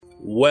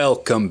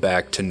Welcome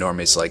back to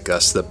Normies Like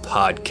Us, the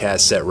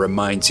podcast that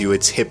reminds you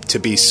it's hip to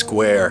be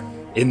square.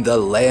 In the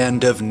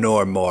land of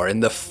Normor, in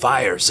the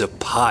fires of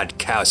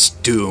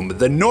podcast doom,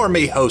 the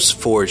Normie host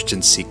forged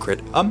in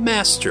secret a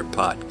master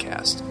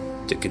podcast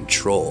to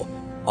control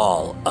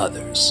all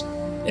others.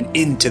 And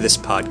into this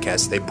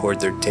podcast they poured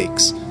their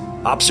takes,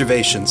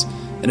 observations,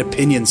 and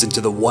opinions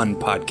into the one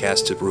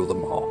podcast to rule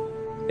them all.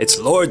 It's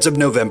Lords of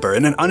November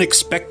in an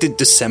unexpected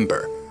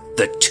December,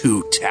 the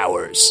Two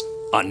Towers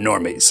on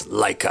Normies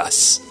Like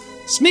Us.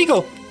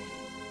 Smeagol!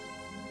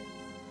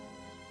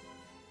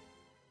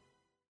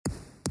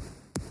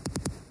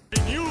 A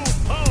new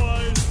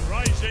power is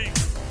rising.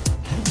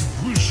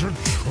 We should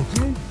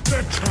do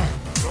better.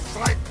 Looks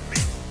like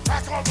meat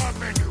back on the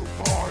menu,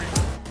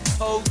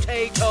 boys.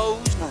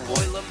 Potatoes,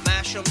 boil them,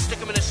 mash them, stick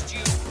them in a stew.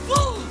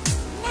 Woo!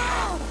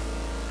 Now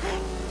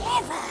and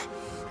never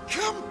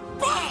come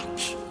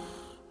back.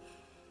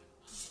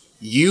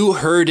 You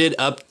heard it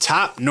up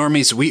top,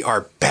 Normies. We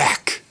are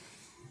back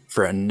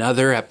for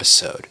another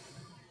episode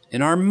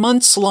in our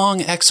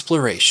months-long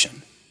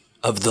exploration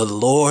of the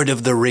Lord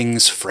of the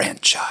Rings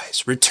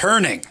franchise,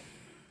 returning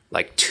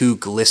like two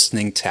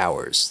glistening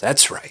towers.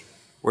 That's right.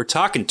 We're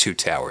talking Two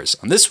Towers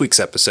on this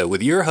week's episode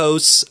with your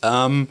hosts.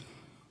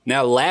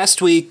 Now,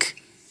 last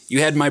week,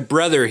 you had my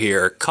brother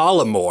here,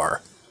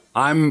 Collimore.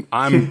 I'm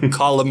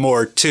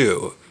Collimore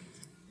too.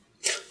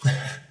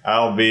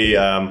 I'll be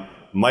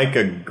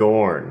Micah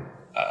Gorn.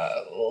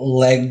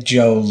 Leg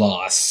Joe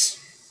Loss.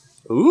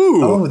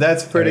 Ooh. Oh,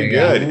 that's pretty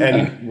There you good. go.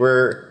 And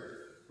we're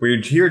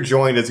here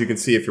joined, as you can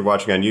see if you're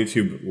watching on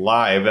YouTube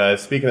live.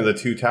 Speaking of the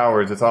Two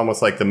Towers, it's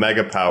almost like the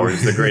Mega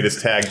Powers, the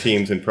greatest tag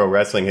teams in pro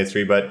wrestling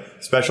history. But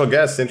special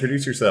guests,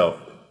 introduce yourself.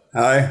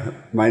 Hi,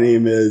 my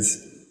name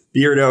is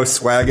Beardo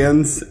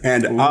Swaggins,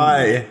 and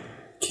I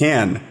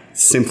can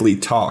simply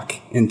talk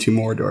into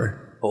Mordor.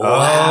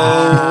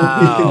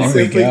 Wow. There we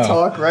Simply go.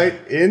 talk right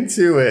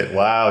into it.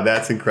 Wow,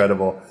 that's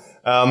incredible.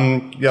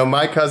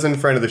 My cousin,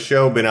 friend of the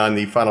show, been on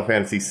the Final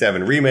Fantasy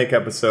VII Remake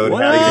episode.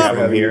 What? Happy to Thank you have for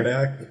him having me here.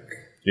 back.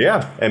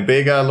 Yeah, and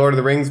big Lord of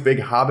the Rings, big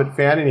Hobbit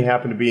fan, and he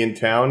happened to be in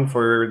town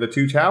for the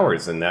Two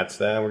Towers, and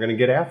that's we're going to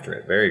get after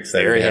it. Very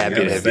excited. Very have happy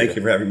you. to have Thank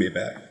you for having me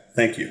back.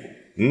 Thank you.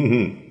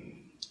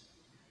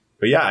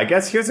 But yeah, I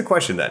guess here's a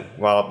question then.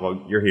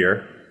 Well, you're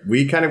here.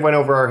 We kind of went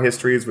over our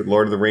histories with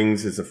Lord of the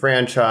Rings as a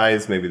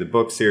franchise, maybe the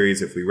book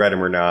series, if we read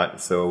them or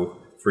not. So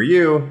for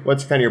you,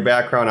 what's kind of your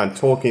background on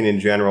Tolkien in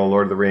general,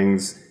 Lord of the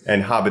Rings,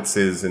 and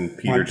Hobbitses and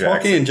Peter On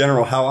Jackson? Tolkien in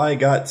general, how I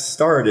got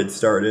started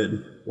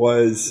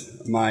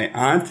was my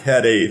aunt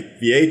had a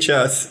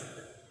VHS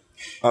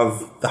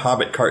of the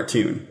Hobbit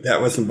cartoon. That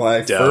was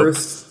my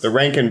first. The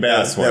Rankin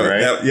Bass one,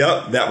 right?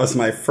 That was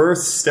my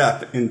first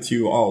step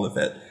into all of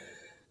it.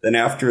 Then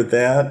after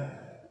that,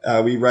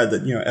 we read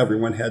that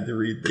everyone had to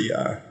read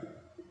the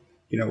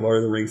Lord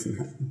of the Rings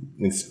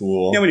In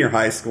school. when you're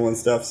high school and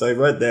stuff. So I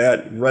read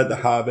that, read The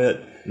Hobbit,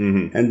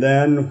 and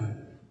then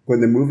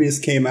when the movies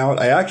came out,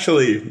 I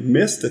actually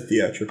missed the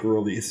theatrical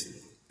release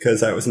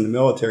because I was in the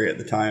military at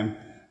the time.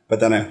 But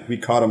then we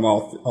caught them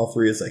all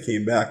three as I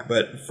came back.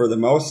 But for the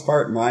most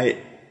part, my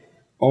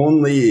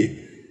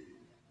only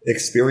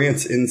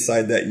experience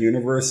inside that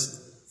universe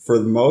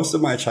for most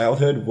of my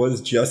childhood was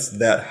just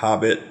that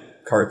Hobbit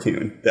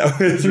cartoon.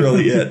 That was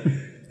really it.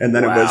 And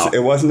then Wow.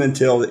 it wasn't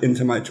until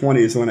into my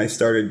 20s when I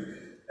started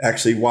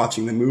actually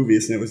watching the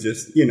movies, and it was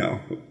just,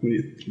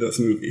 those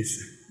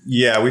movies.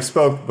 Yeah, we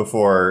spoke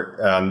before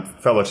on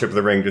Fellowship of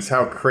the Ring just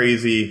how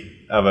crazy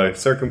of a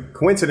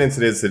coincidence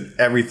it is that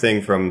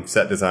everything from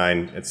set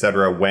design,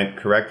 etc., went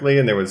correctly,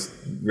 and there was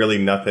really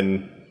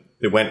nothing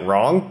that went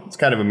wrong. It's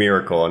kind of a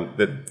miracle, and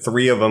that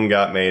three of them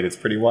got made. It's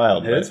pretty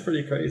wild. It's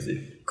pretty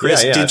crazy.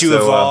 Chris, Yeah, did you so,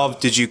 evolve?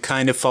 Did you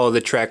kind of follow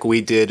the track we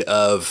did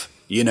of,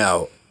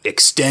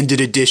 extended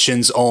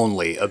editions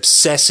only,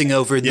 obsessing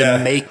over the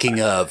Yeah.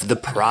 making of, the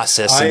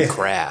process and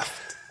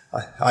craft?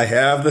 I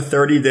have the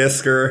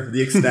 30-discer,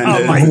 the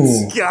extended.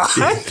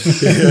 God.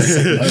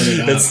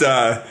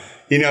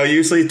 It's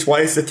usually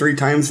twice to three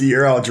times a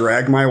year I'll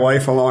drag my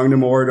wife along to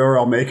Mordor.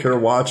 I'll make her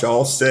watch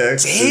all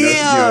six.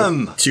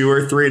 Damn! 2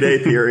 or 3 day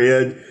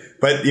period.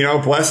 But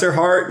bless her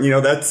heart,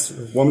 that's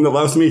a woman that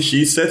loves me.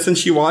 She sits and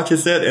she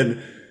watches it, and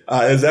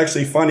it was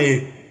actually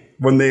funny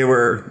when they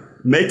were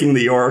making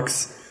the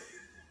orcs.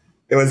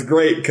 It was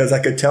great because I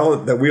could tell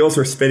the wheels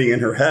were spinning in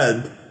her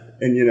head.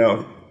 And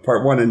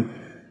part one, and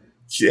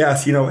she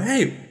asked,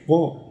 hey,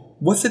 well,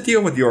 what's the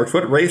deal with the orcs?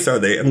 What race are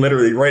they? And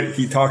literally, right,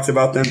 he talks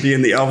about them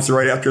being the elves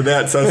right after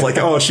that. So I was like,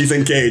 oh, she's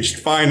engaged.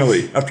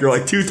 Finally.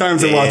 After 2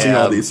 times of watching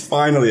all these,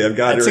 finally, I've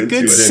got That's her a into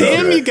good it.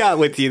 Sam you got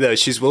with you, though.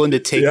 She's willing to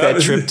take Yeah.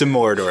 that trip to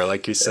Mordor,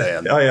 like you're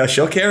saying. Oh, yeah,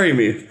 she'll carry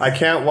me. I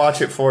can't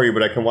watch it for you,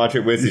 but I can watch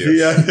it with you.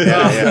 Yeah,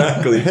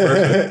 exactly.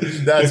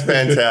 Perfect. That's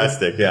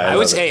fantastic. Yeah, I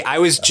love it. I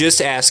was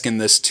just asking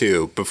this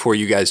too before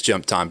you guys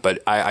jumped on,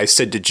 but I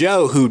said to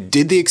Joe, who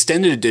did the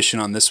extended edition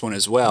on this one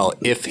as well,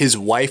 if his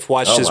wife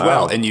watched as wow.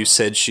 well, and you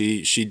said she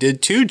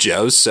did too,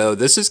 Joe. So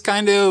this is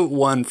kind of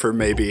one for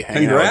maybe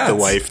hanging out with the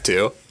Congrats. wife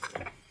too.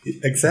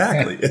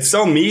 Exactly. It's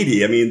so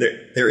meaty. I mean,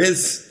 there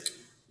is,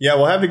 Yeah,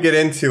 we'll have to get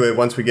into it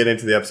once we get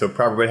into the episode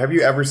proper. But have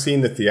you ever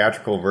seen the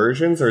theatrical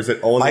versions, or is it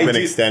only been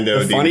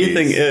extendo? The funny DVDs?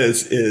 thing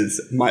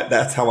is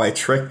that's how I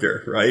tricked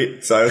her,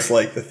 right? So I was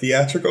like, the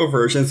theatrical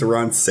versions were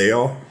on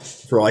sale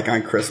for like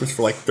on Christmas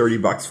for like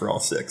 $30 for all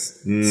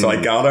 6. So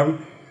I got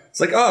them. It's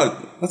like,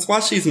 oh, let's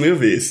watch these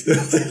movies.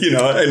 You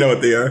know, I know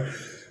what they are.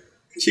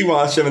 She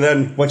watched them, and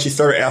then when she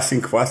started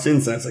asking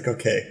questions, I was like,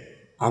 okay,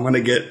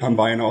 I'm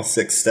buying all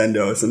 6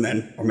 Stendos, and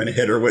then I'm gonna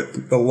hit her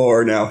with the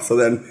lore now. So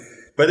then,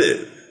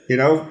 you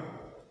know,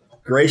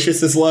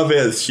 gracious as love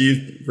is,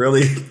 she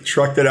really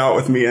trucked it out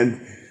with me, and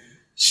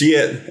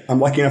I'm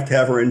lucky enough to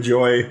have her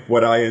enjoy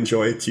what I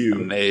enjoy too.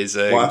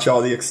 Amazing. Watch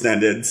all the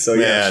extended. So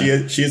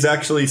yeah, she's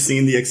actually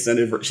seen the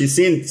extended. She's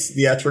seen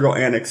theatrical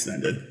and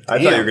extended. I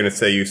thought you were going to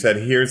say, you said,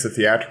 here's the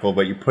theatrical,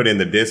 but you put in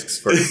the discs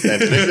for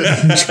extended.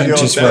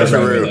 Just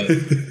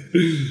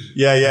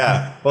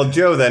Yeah. Well,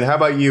 Joe, then, how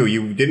about you?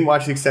 You didn't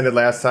watch the extended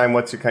last time.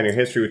 What's your kind of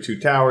history with Two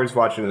Towers,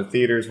 watching in the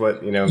theaters?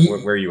 What, you know,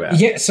 where are you at?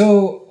 Yeah,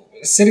 so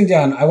sitting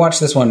down, I watched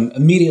this one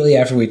immediately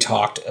after we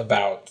talked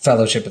about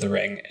Fellowship of the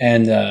Ring,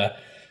 and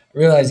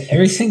realized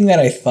everything that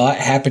I thought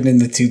happened in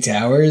the Two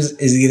Towers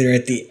is either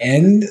at the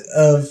end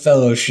of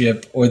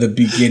Fellowship or the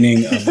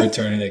beginning of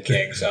Return of the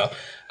King. So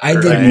I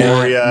did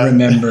not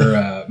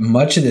remember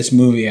much of this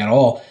movie at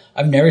all.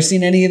 I've never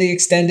seen any of the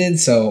extended,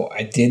 so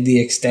I did the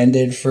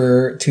extended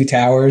for Two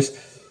Towers.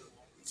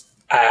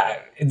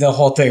 The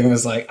whole thing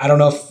was like, I don't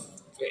know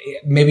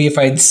if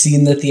I'd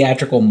seen the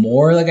theatrical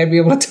more, like I'd be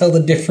able to tell the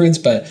difference,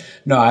 but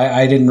no,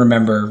 I didn't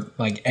remember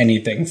like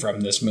anything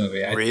from this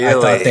movie. I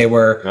thought they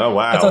were. Oh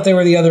wow! I thought they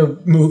were the other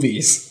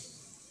movies.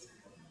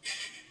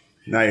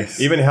 Nice.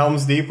 Even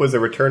Helm's Deep was a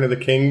Return of the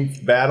King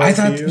battle. I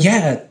thought,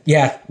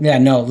 yeah.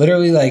 No,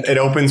 literally, like it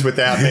opens with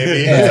that.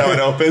 Maybe that's how it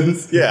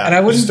opens. Yeah, and I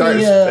wouldn't be.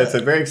 It's a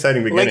very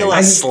exciting beginning.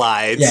 Legolas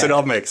slides. Yeah. It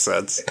all makes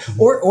sense.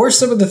 Or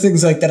some of the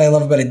things like that I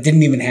love about it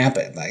didn't even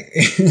happen. Like,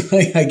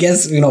 like I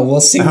guess we'll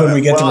see when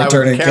we get to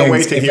Return of the King. I can't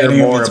wait to hear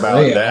more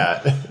about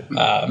that.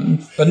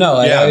 But no,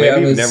 I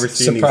was never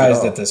seen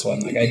surprised at this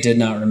one. Like I did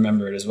not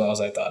remember it as well as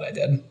I thought I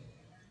did.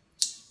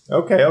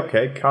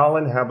 Okay.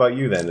 Colin, how about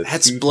you then?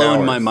 That's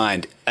blown my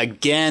mind.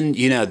 Again,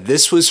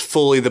 this was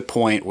fully the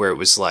point where it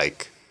was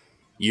like,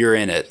 you're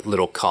in it,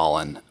 little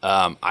Colin.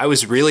 I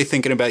was really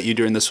thinking about you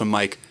during this one,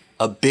 Mike.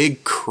 A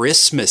big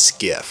Christmas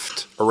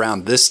gift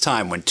around this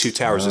time when Two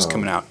Towers was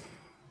coming out.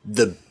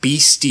 The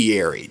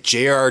Bestiary,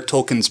 J.R.R.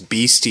 Tolkien's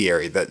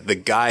Bestiary, the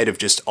guide of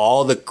just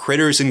all the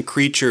critters and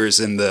creatures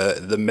in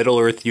the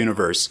Middle-earth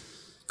universe.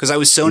 Because I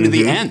was so into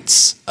the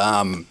Ents.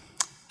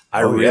 I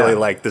really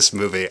like this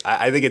movie.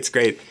 I think it's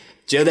great.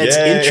 Joe, that's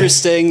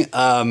interesting.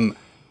 I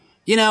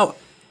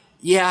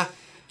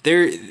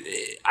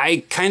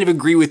kind of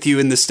agree with you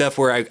in the stuff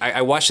where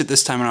I watched it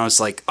this time and I was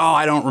like, oh,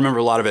 I don't remember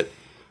a lot of it.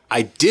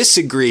 I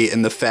disagree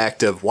in the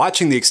fact of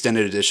watching the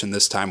extended edition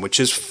this time,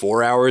 which is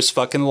 4 hours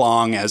fucking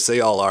long, as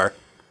they all are.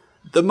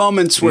 The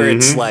moments where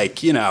it's like,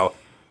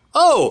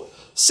 oh,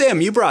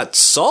 Sam, you brought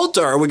salt,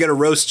 or are we going to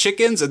roast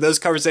chickens? And those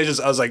conversations,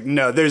 I was like,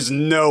 no, there's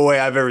no way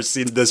I've ever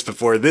seen this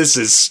before. This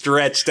is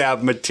stretched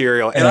out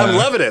material. And I'm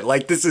loving it.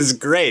 Like, this is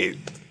great.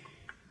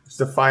 It's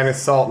the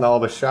finest salt in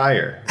all the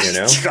Shire,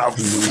 You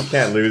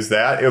can't lose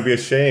that. It would be a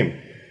shame.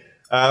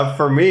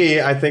 For me,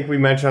 I think we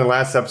mentioned on the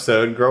last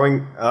episode,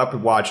 growing up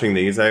watching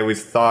these, I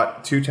always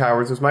thought Two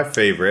Towers was my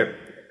favorite.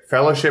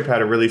 Fellowship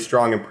had a really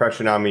strong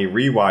impression on me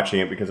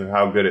rewatching it because of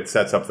how good it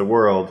sets up the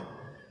world.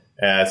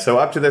 So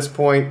up to this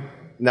point,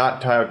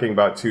 not talking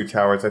about Two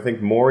Towers, I think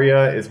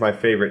Moria is my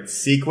favorite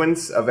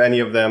sequence of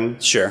any of them.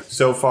 Sure.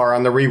 So far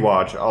on the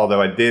rewatch,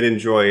 although I did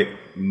enjoy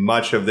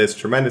much of this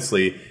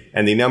tremendously.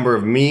 And the number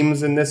of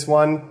memes in this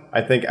one,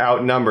 I think,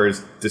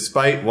 outnumbers,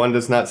 despite One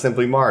Does Not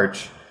Simply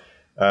March.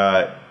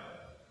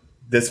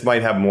 This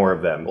might have more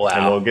of them. Wow.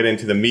 And we'll get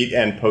into the meat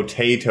and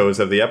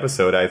potatoes of the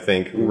episode, I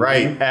think,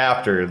 right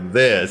after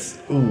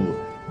this. Ooh,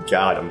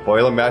 got 'em.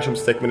 Boil 'em, mash 'em,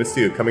 stick 'em in a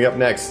stew. Coming up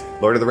next,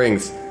 Lord of the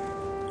Rings,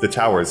 The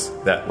Towers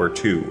That Were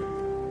Two.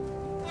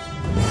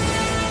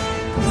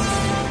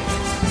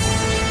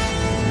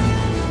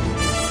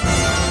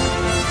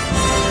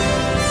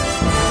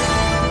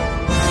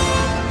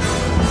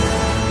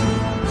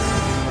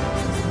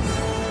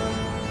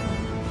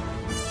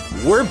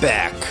 We're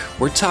back.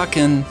 We're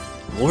talking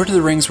Lord of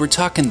the Rings. We're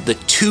talking the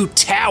Two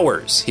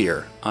Towers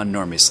here on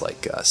Normies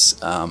Like Us.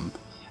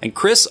 And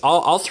Chris,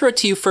 I'll throw it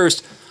to you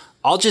first.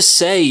 I'll just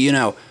say,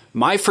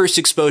 my first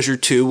exposure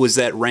to was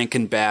that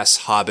Rankin Bass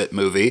Hobbit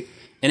movie.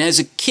 And as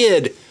a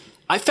kid,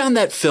 I found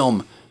that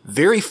film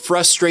very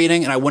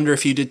frustrating. And I wonder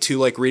if you did too,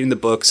 like reading the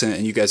books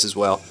and you guys as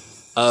well,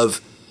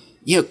 of,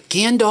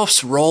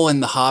 Gandalf's role in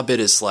The Hobbit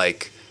is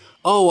like,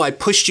 oh, I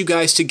pushed you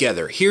guys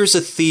together. Here's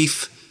a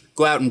thief.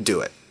 Go out and do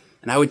it.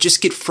 And I would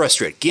just get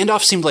frustrated.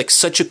 Gandalf seemed like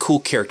such a cool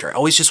character. I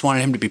always just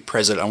wanted him to be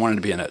president. I wanted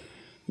him to be in it.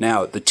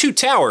 Now, The Two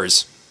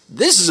Towers,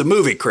 this is a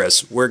movie,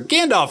 Chris, where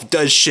Gandalf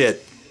does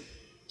shit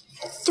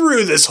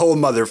through this whole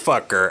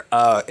motherfucker.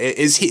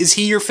 Is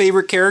he your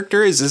favorite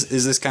character? Is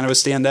this kind of a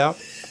standout?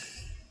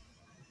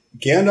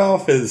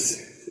 Gandalf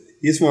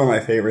he's one of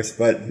my favorites,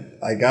 but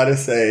I gotta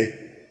say,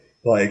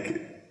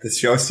 like, the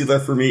show stealer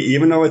for me,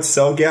 even though it's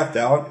so gapped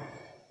out.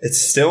 It's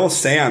still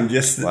Sam.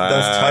 Just those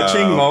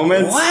touching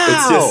moments. Wow.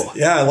 It's just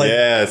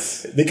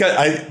Yes.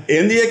 because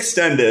in the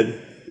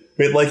extended,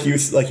 but like you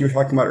were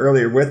talking about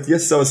earlier, with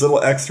just those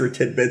little extra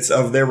tidbits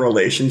of their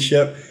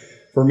relationship,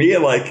 for me,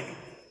 like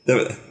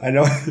I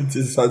know it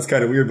just sounds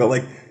kind of weird, but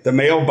like the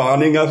male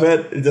bonding of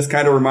it just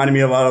kind of reminded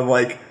me a lot of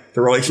like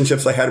the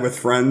relationships I had with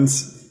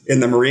friends in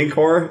the Marine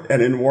Corps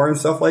and in war and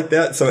stuff like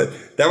that. So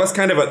that's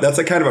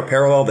a kind of a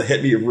parallel that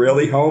hit me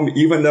really home,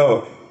 even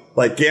though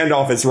like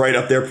Gandalf is right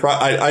up there.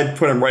 I'd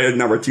put him right at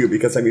number 2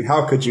 because I mean,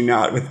 how could you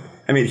not?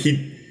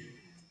 He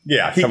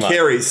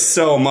carries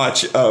so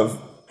much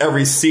of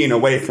every scene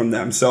away from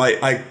them. So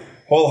I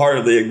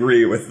wholeheartedly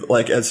agree with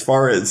like as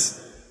far as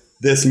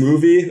this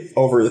movie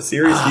over the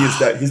series,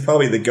 he's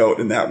probably the GOAT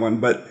in that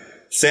one. But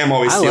Sam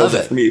always steals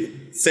it for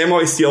me. Sam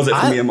always steals it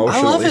for me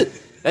emotionally. I love it.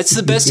 That's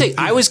the best take.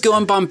 I was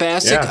going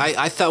bombastic. Yeah.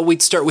 I thought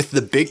we'd start with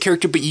the big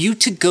character, but you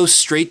to go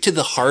straight to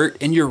the heart.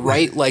 And you're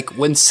right. Like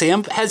when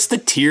Sam has the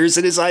tears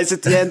in his eyes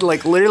at the end,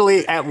 like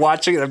literally at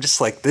watching it, I'm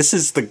just like, this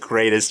is the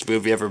greatest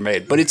movie ever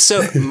made. But it's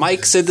so,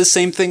 Mike said the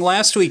same thing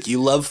last week.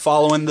 You love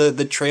following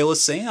the trail of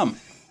Sam.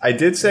 I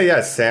did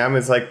say, Sam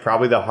is like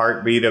probably the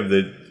heartbeat of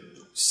the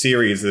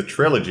series, the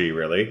trilogy,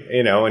 really,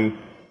 and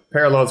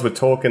parallels with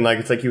Tolkien, like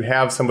it's like you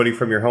have somebody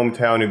from your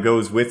hometown who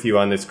goes with you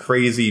on this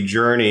crazy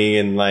journey,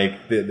 and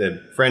like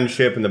the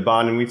friendship and the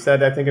bond. And we've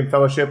said, I think in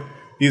Fellowship,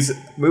 these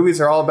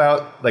movies are all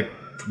about like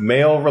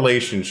male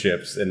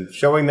relationships and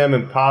showing them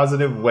in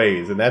positive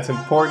ways, and that's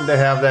important to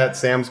have that.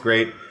 Sam's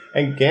great,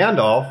 and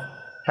Gandalf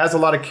has a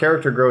lot of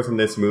character growth in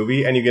this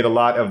movie, and you get a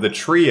lot of the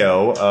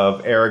trio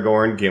of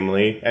Aragorn,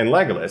 Gimli, and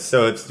Legolas.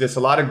 So it's just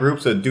a lot of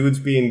groups of dudes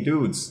being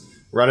dudes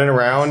running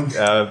around,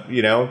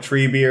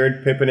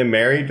 Treebeard, Pippin, and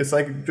Merry,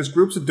 just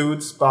groups of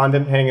dudes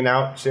bonding, hanging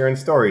out, sharing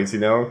stories.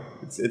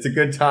 It's a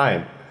good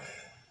time.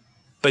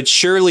 But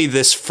surely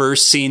this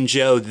first scene,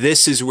 Joe,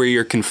 this is where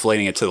you're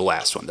conflating it to the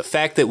last one. The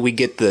fact that we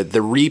get the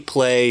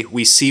replay,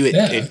 we see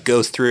it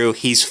go through.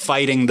 He's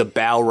fighting the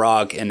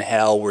Balrog in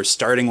hell. We're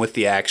starting with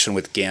the action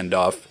with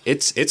Gandalf.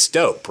 It's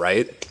dope,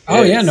 right?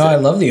 Oh, yeah, no, I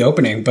love the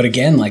opening. But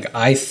again, like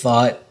I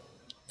thought,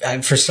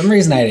 for some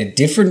reason, I had a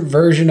different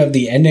version of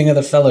the ending of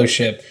the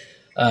Fellowship.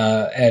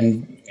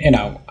 And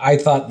I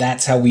thought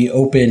that's how we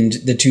opened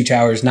the Two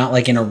Towers, not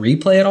like in a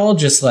replay at all,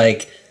 just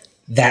like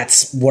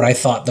that's what I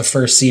thought the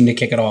first scene to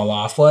kick it all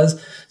off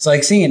was. So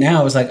like seeing it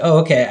now, I was like, oh,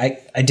 okay,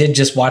 I did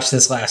just watch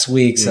this last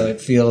week, so it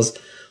feels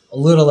a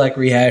little like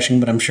rehashing,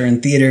 but I'm sure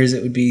in theaters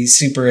it would be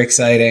super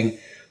exciting.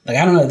 Like,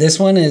 I don't know, this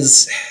one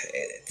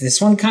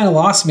kind of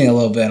lost me a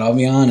little bit, I'll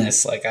be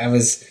honest. Like, I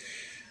was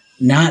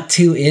not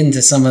too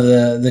into some of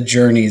the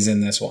journeys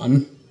in this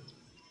one.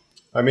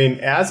 I mean,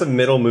 as a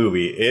middle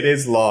movie, it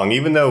is long,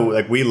 even though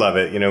like we love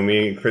it.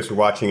 Me and Chris were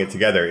watching it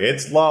together.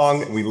 It's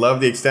long. We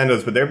love the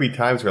extendos, but there'd be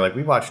times where like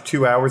we watched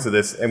 2 hours of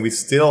this and we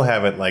still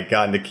haven't like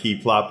gotten to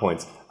key plot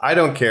points. I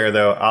don't care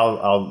though.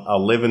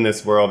 I'll live in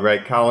this world,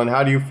 right? Colin,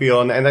 how do you feel?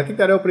 And I think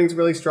that opening's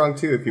really strong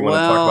too. If you want to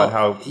talk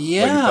about what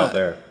you felt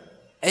there.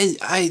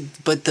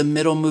 But the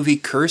middle movie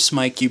curse,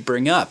 Mike, you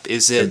bring up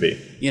is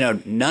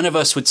it? None of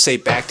us would say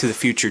Back to the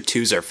Future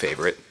 2 is our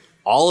favorite.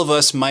 All of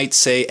us might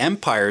say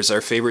Empire is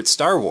our favorite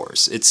Star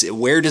Wars.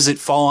 Where does it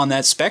fall on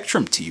that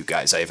spectrum to you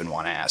guys? I even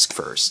want to ask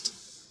first.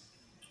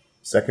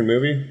 Second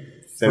movie,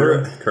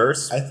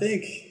 Curse. I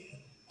think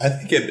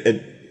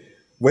it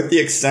with the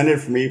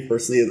extended for me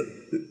personally,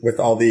 with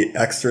all the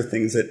extra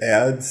things it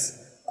adds,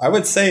 I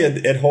would say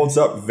it holds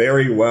up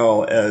very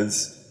well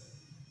as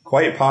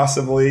quite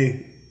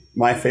possibly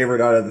my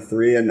favorite out of the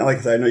 3. And like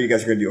I said, I know you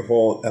guys are going to do a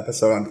whole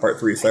episode on part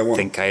 3, so I won't.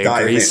 I think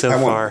I agree so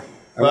far.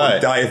 I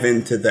won't dive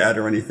into that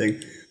or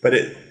anything, but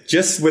it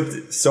just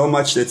with so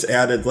much that's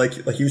added, like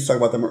you was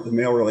talking about the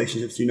male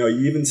relationships. You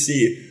even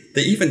see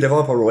they even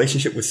develop a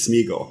relationship with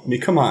Smeagol. I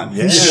mean, come on,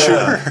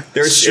 Sure.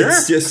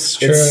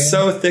 It's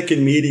so thick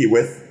and meaty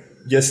with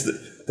just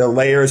the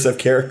layers of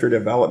character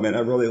development. I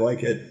really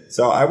like it.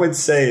 So I would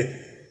say,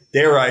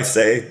 dare I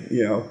say,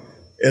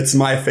 it's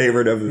my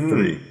favorite of the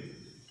 3.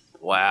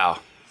 Wow.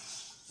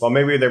 Well,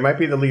 maybe there might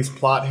be the least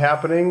plot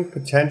happening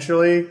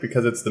potentially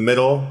because it's the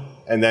middle.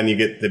 And then you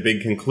get the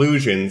big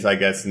conclusions, I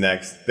guess,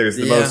 next. There's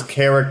the most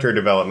character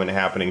development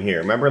happening here.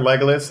 Remember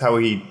Legolas, how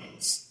he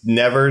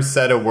never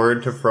said a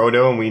word to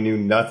Frodo and we knew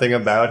nothing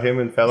about him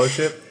in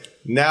Fellowship?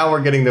 Now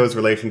we're getting those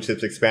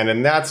relationships expanded.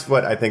 And that's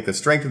what I think the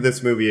strength of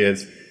this movie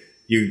is.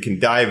 You can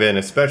dive in,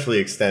 especially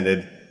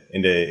extended,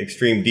 into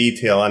extreme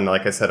detail on,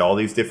 like I said, all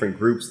these different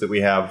groups that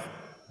we have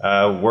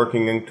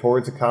working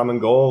towards a common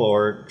goal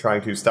or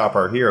trying to stop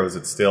our heroes.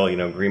 It's still,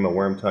 Grima,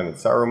 Wormtongue, and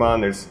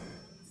Saruman.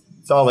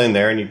 It's all in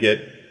there, and you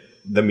get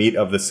the meat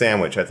of the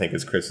sandwich, I think,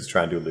 as Chris is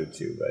trying to allude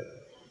to. But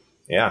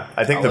yeah,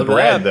 I think the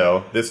bread,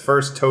 though, this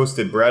first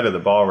toasted bread of the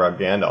Balrog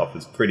Gandalf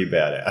is pretty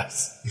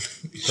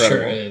badass.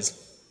 Sure is.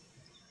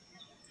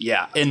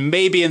 Yeah, and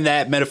maybe in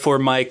that metaphor,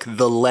 Mike,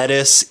 the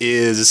lettuce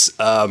is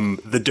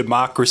the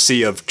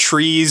democracy of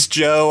trees,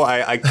 Joe.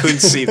 I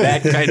could see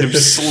that kind of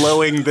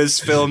slowing this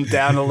film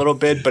down a little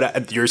bit,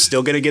 but you're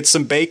still going to get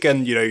some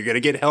bacon. You're going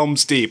to get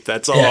Helm's Deep.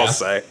 That's all I'll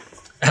say.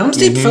 Helm's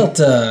Deep felt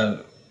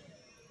a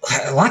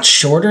lot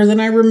shorter than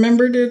I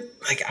remembered it.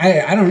 Like,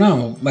 I don't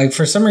know. Like,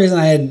 for some reason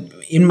I had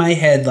in my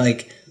head,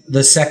 like,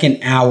 the second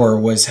hour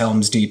was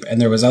Helm's Deep and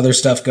there was other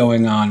stuff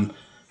going on,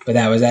 but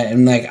that was that.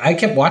 And, like, I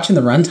kept watching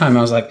the runtime.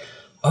 I was like,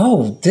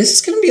 oh, this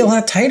is going to be a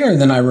lot tighter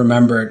than I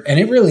remembered. And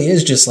it really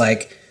is just,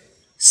 like,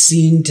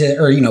 scene to,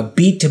 or, you know,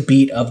 beat to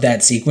beat of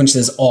that sequence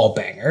is all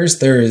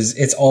bangers.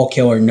 It's all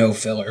killer, no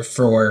filler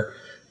for,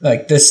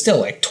 like, there's still,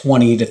 like,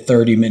 20 to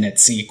 30 minute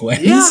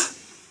sequence.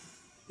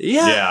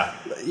 Yeah.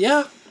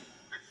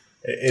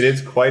 It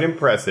is quite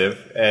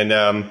impressive,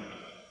 and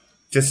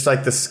just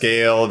like the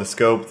scale, the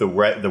scope, the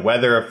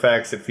weather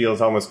effects, it feels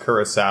almost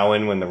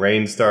Kurosawan when the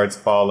rain starts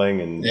falling,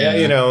 and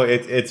you know,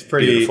 it's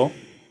pretty beautiful.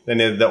 Then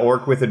the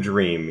orc with a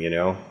dream, you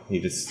know,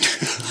 he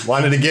just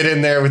wanted to get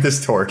in there with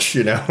his torch,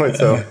 you know, and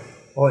so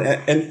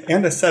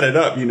and to set it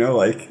up, you know,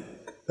 like,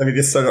 I mean,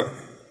 just sort of,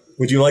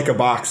 would you like a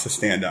box to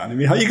stand on? I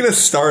mean, how are you going to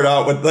start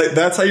out with, like,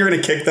 that's how you're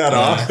going to kick that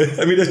off?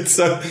 I mean, it's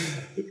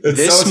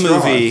this so strong.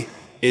 movie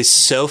is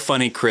so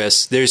funny,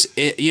 Chris.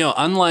 You know,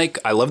 unlike,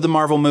 I love the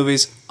Marvel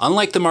movies,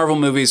 unlike the Marvel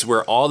movies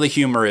where all the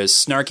humor is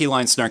snarky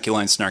line, snarky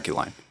line, snarky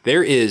line,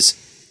 there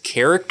is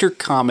character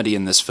comedy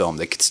in this film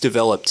that gets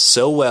developed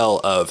so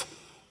well of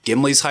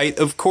Gimli's height,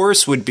 of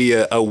course, would be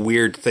a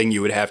weird thing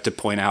you would have to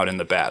point out in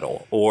the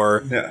battle,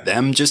 or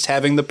them just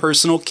having the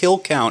personal kill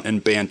count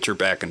and banter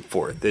back and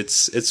forth.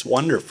 It's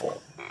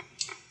wonderful.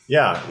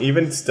 Yeah,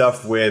 even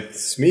stuff with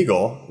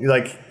Smeagol,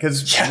 like,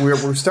 because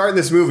we're starting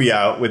this movie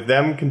out with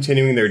them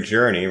continuing their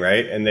journey,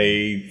 right? And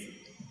they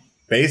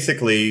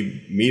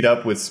basically meet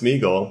up with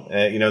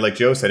Smeagol. You know, like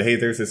Joe said, hey,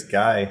 there's this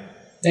guy.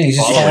 Yeah, he's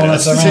just following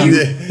us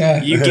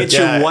around. You get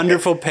your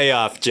wonderful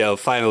payoff, Joe.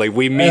 Finally,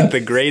 we meet the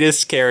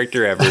greatest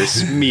character ever,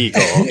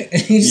 Smeagol.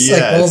 He just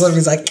like rolls up.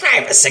 He's like, "Can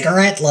I have a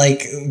cigarette?"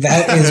 Like,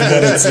 that is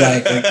what it's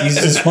like. Like, he's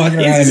just walking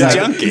around. He's a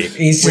junkie.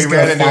 He's just we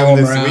ran into follow him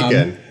him this around.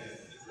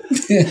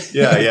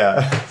 weekend.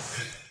 yeah.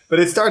 But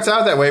it starts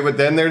out that way, but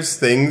then there's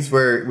things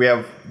where we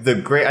have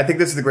I think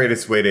this is the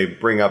greatest way to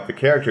bring up the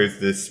characters,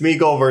 the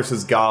Smeagol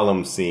versus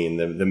Gollum scene,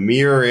 the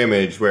mirror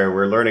image where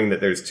we're learning that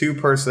there's two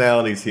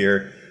personalities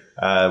here.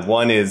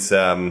 One is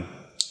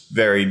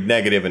very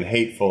negative and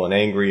hateful and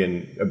angry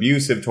and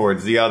abusive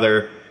towards the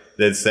other,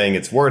 that's saying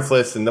it's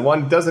worthless, and the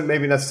one doesn't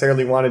maybe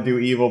necessarily want to do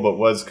evil but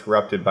was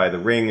corrupted by the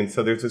ring. And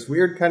so there's this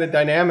weird kind of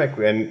dynamic,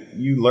 and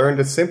you learn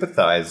to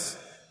sympathize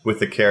with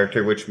the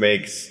character, which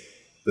makes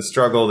the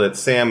struggle that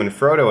Sam and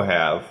Frodo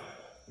have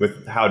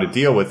with how to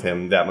deal with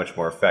him that much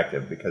more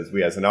effective, because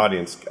we as an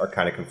audience are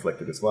kind of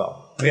conflicted as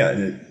well. Yeah,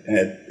 and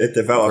it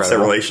develops that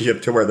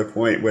relationship to where the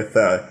point with,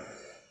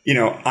 you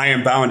know, I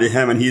am bound to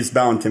him and he's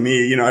bound to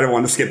me. You know, I don't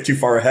want to skip too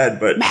far ahead,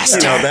 but master.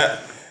 You know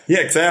that, yeah,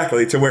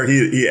 exactly, to where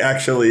he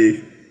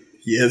actually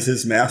he is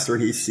his master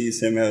and he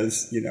sees him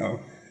as, you know,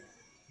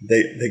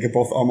 they could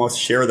both almost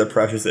share the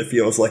pressures. It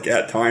feels like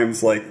at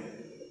times, like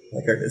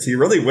is he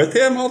really with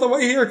him all the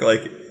way here?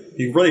 Like,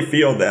 you really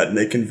feel that, and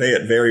they convey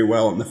it very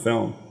well in the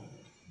film.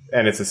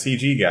 And it's a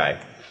CG guy.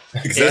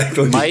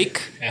 Exactly.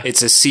 Mike,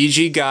 it's a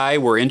CG guy.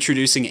 We're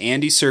introducing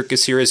Andy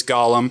Serkis here as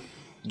Gollum.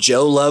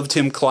 Joe loved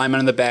him climbing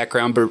in the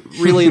background, but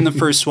really in the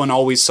first one,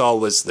 all we saw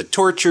was the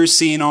torture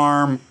scene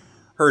arm,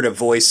 heard a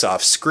voice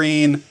off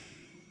screen.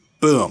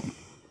 Boom.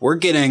 We're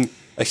getting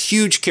a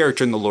huge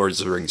character in the Lord of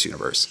the Rings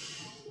universe.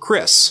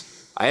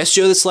 Chris, I asked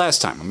Joe this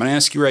last time. I'm going to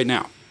ask you right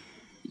now.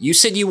 You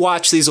said you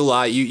watch these a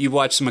lot. You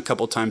watch them a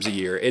couple times a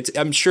year.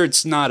 I'm sure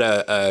it's not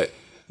a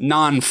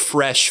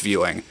non-fresh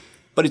viewing,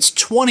 but it's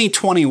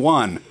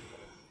 2021.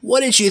 What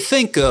did you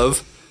think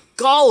of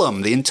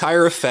Gollum, the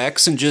entire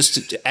effects and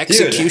just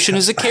execution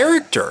as a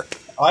character?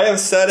 I have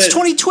said it. It's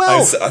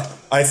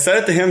 2012. I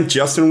said it to him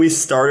just when we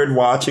started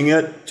watching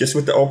it, just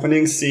with the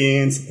opening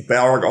scenes, the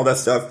Balrog, all that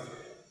stuff.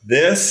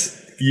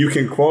 This, you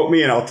can quote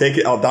me and I'll take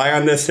it. I'll die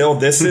on this hill.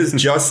 This is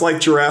just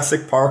like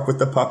Jurassic Park with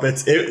the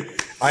puppets.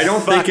 I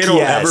don't think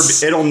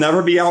it'll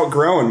never be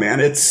outgrown, man.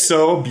 It's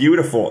so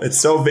beautiful.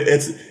 It's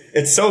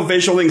so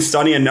visually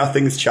stunning and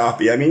nothing's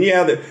choppy. I mean,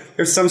 yeah,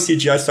 there's some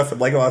CGI stuff with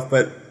Legolas,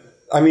 but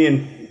I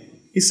mean,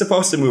 he's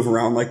supposed to move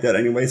around like that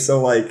anyway.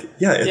 So, like,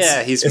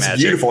 it's magic.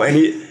 Beautiful,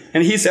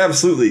 and he's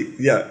absolutely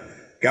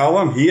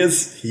Gollum. He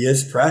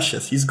is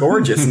precious. He's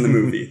gorgeous in the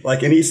movie.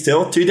 Like, and he's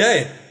still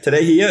today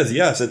he is.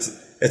 Yes,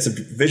 it's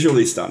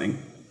visually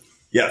stunning.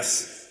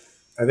 Yes.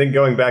 I think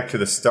going back to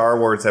the Star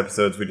Wars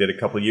episodes we did a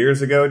couple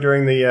years ago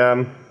during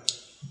the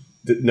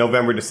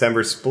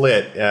November-December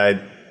split,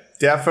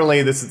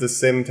 definitely this is the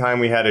same time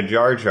we had a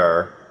Jar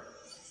Jar.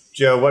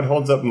 Joe, what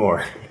holds up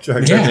more?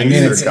 Jar Jar I mean,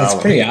 it's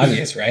pretty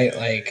obvious, right?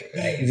 Like,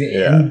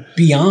 and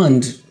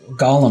beyond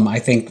Gollum, I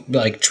think,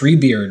 like,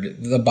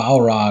 Treebeard, the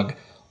Balrog,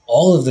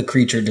 all of the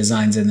creature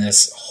designs in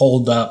this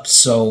hold up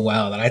so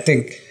well that I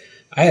think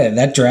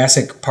that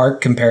Jurassic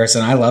Park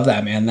comparison, I love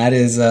that, man. That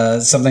is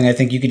something I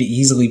think you could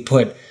easily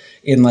put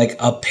in, like,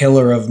 a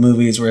pillar of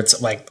movies where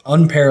it's, like,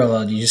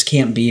 unparalleled. You just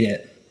can't beat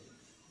it.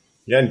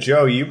 Yeah, and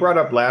Joe, you brought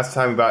up last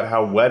time about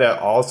how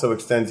Weta also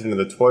extends into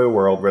the toy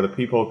world, where the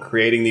people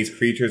creating these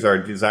creatures are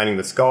designing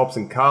the sculpts.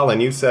 And Colin,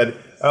 you said,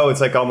 oh,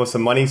 it's like almost a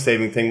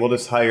money-saving thing. We'll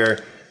just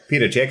hire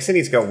Peter Jackson.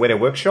 He's got Weta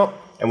Workshop,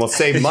 and we'll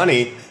save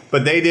money.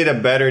 But they did a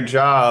better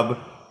job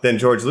than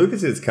George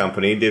Lucas's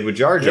company did with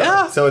Jar Jar.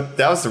 Yeah. So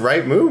that was the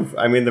right move.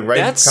 I mean, the right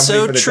That's company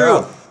so for the true.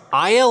 job.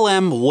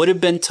 ILM would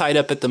have been tied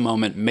up at the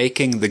moment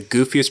making the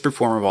goofiest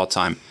performer of all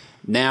time.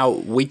 Now,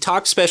 we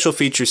talked special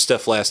features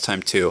stuff last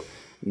time, too.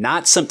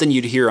 Not something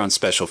you'd hear on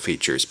special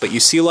features, but you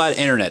see a lot of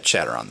internet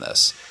chatter on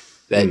this.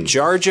 That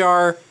Jar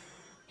Jar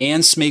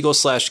and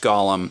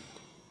Smeagol/Gollum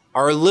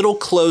are a little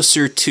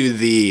closer to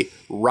the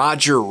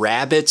Roger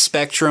Rabbit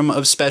spectrum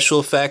of special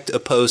effect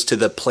opposed to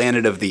the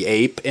Planet of the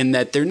Ape, in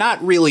that they're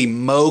not really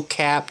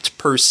mo-capped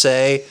per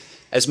se,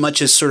 as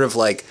much as sort of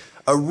like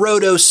a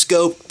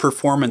rotoscope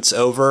performance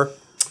over.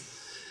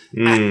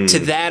 To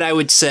that, I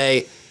would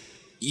say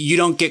you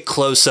don't get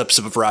close-ups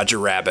of Roger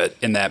Rabbit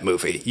in that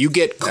movie. You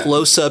get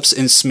close-ups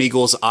in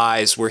Smeagol's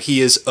eyes where he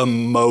is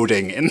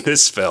emoting in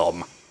this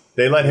film.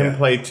 They let him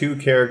play two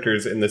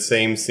characters in the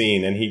same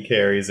scene, and he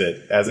carries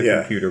it as a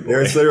computer boy.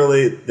 There's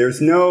literally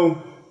there's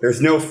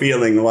no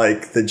feeling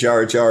like the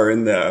Jar Jar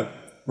in the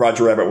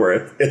Roger Rabbit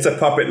where it's a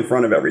puppet in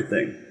front of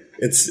everything.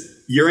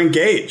 You're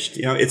engaged.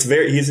 You know,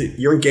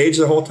 you're engaged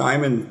the whole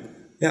time, and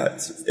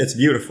it's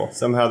beautiful.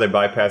 Somehow they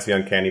bypass the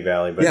Uncanny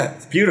Valley, but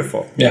it's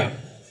beautiful. Yeah.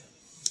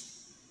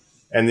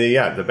 And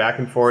the back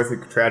and forth,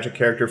 the tragic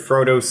character,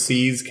 Frodo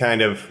sees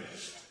kind of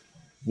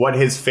what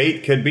his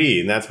fate could be.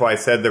 And that's why I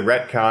said the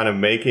retcon of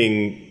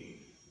making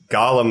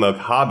Gollum a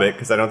hobbit,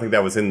 because I don't think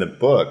that was in the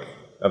book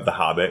of The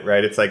Hobbit,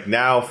 right? It's like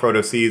now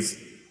Frodo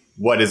sees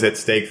what is at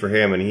stake for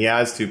him, and he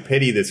has to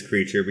pity this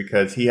creature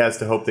because he has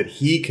to hope that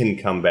he can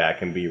come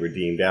back and be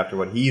redeemed after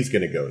what he's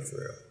going to go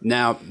through.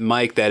 Now,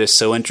 Mike, that is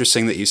so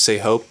interesting that you say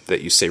hope,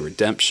 that you say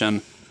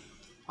redemption.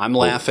 I'm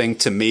laughing.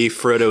 To me,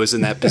 Frodo is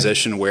in that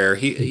position where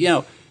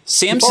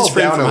Sam's his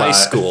friend from high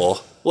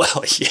school.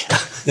 Well, yeah,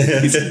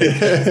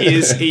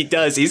 he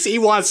does. He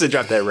wants to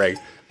drop that ring,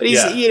 but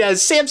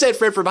Sam's that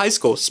friend from high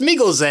school.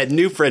 Smeagol's that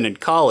new friend in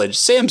college.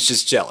 Sam's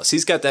just jealous.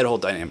 He's got that whole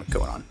dynamic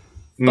going on.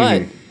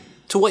 But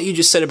to what you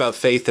just said about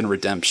faith and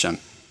redemption,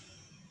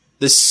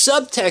 the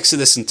subtext of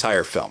this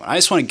entire film, and I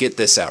just want to get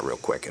this out real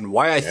quick, and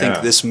why I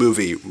think this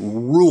movie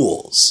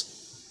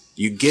rules.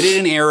 You get it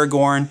in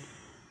Aragorn,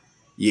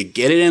 you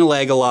get it in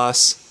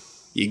Legolas,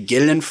 you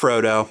get it in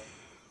Frodo.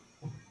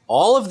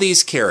 All of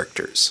these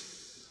characters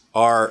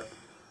are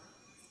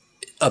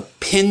a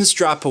pin's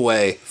drop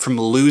away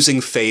from losing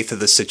faith of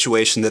the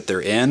situation that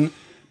they're in,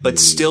 but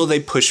still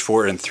they push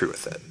forward and through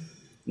with it.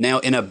 Now,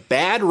 in a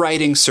bad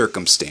writing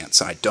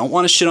circumstance, and I don't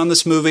want to shit on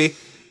this movie,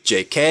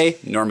 JK,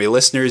 normie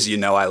listeners, you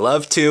know I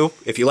love to.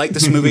 If you like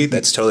this movie,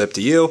 that's totally up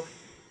to you.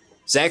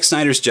 Zack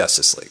Snyder's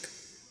Justice League,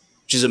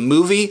 which is a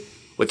movie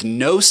with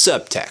no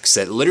subtext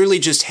that literally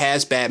just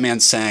has Batman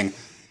saying,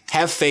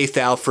 have faith,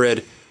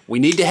 Alfred. We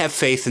need to have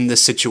faith in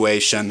this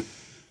situation.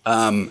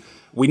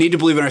 We need to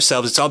believe in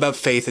ourselves. It's all about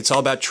faith. It's all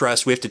about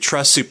trust. We have to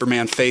trust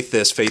Superman. Faith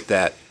this, faith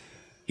that.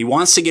 He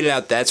wants to get it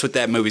out. That's what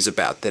that movie's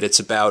about. That it's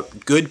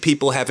about good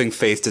people having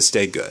faith to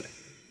stay good.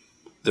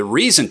 The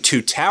reason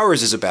Two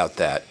Towers is about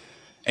that,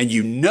 and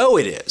you know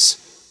it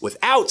is,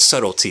 without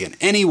subtlety in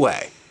any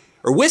way,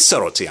 or with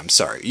subtlety, I'm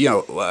sorry,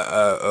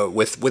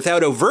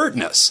 without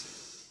overtness,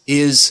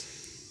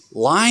 is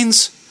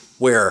lines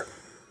where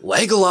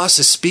Legolas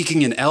is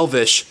speaking in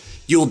Elvish,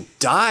 you'll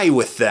die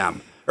with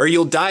them. Or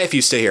you'll die if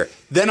you stay here.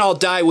 Then I'll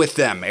die with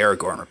them,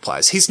 Aragorn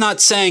replies. He's not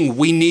saying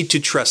we need to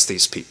trust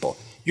these people.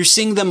 You're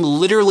seeing them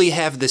literally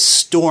have this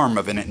storm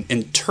of an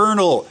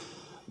internal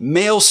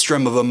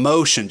maelstrom of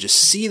emotion just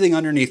seething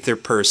underneath their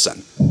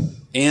person.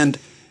 And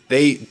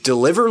they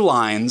deliver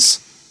lines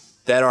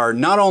that are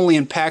not only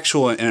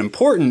impactful and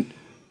important,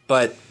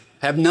 but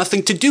have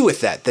nothing to do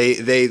with that.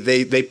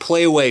 They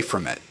play away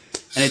from it.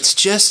 And it's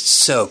just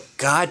so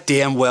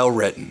goddamn well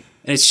written.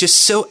 And it's just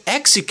so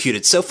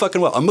executed so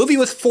fucking well. A movie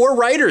with 4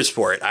 writers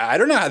for it. I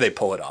don't know how they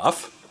pull it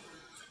off.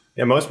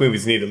 Yeah, most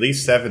movies need at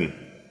least 7.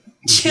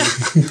 Yeah.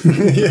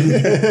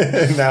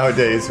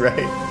 Nowadays,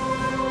 right?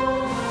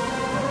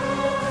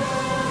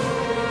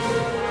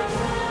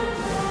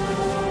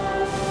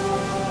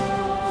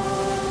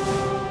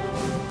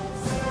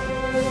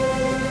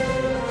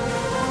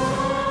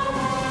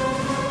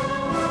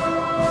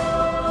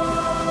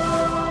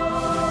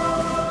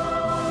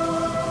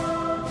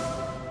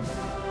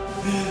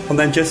 And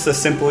then just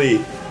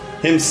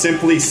him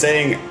simply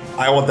saying,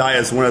 I will die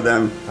as one of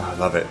them. Oh, I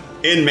love it.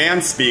 In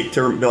man speak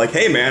to be like,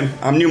 hey man,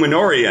 I'm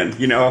Numenorian,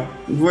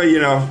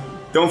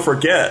 don't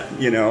forget,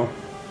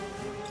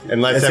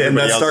 And lets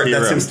everybody else hear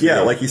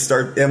him.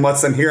 And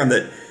lets them hear him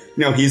that,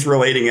 he's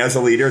relating as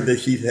a leader,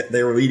 that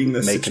they were leading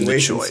this Making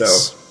situation, the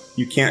choice. so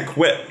you can't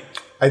quit.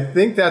 I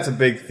think that's a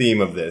big theme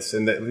of this,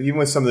 and that even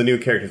with some of the new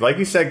characters, like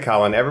you said,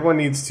 Colin, everyone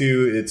needs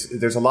to.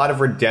 There's a lot of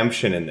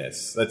redemption in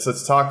this.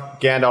 Let's talk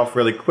Gandalf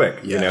really quick.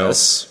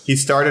 Yes. He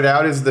started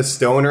out as the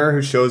stoner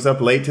who shows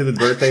up late to the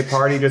birthday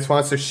party, just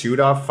wants to shoot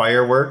off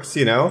fireworks,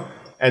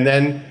 and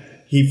then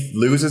he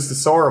loses to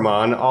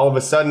Saruman. All of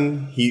a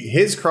sudden,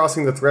 his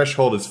crossing the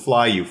threshold is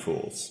fly, you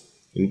fools.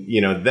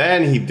 And,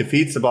 then he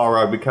defeats the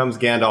Balrog, becomes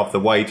Gandalf the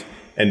White,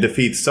 and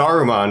defeats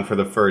Saruman for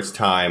the first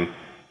time.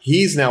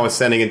 he's now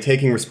ascending and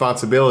taking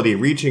responsibility,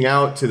 reaching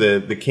out to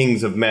the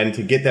kings of men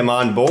to get them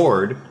on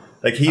board.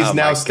 Like he's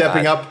now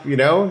stepping up,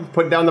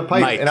 putting down the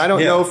pipe. Mike. And I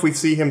don't know if we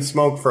see him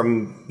smoke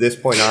from this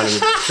point on in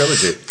the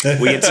trilogy.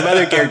 We get some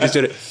other characters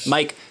doing it.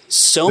 Mike,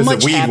 so This is a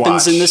much weed happens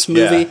watch. in this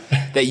movie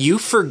Yeah. that you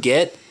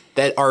forget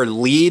that our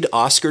lead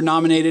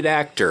Oscar-nominated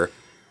actor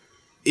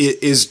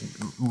is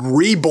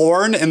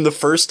reborn in the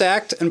first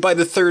act, and by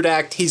the third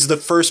act, he's the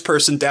first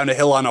person down a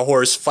hill on a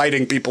horse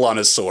fighting people on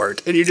a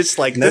sword. And you're just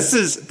like, this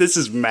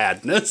is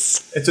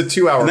madness. It's a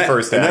 2-hour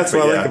first act. And that's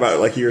what but I like about it.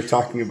 Like you were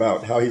talking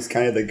about how he's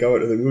kind of the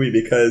goat of the movie,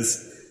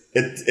 because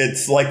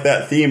it's like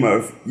that theme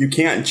of you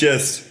can't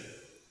just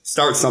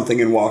start something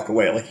and walk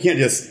away. Like you can't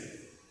just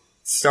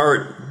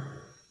start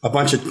a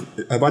bunch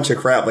of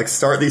crap. Like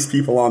start these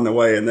people on the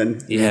way, and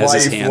then He has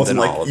his hand in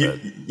all of you,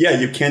 it. Yeah,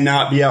 you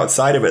cannot be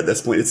outside of it at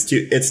this point.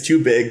 It's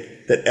too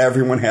big that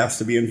everyone has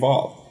to be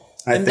involved.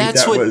 I And think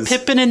that's that what was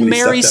Pippin and when he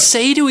Merry stepped up.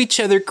 say to each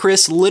other,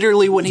 Chris,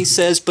 literally when he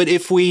says, but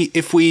if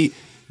we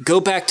go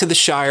back to the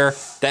Shire,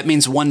 that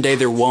means one day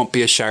there won't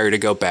be a Shire to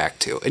go back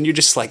to. And you're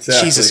just like,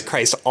 Exactly. Jesus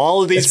Christ,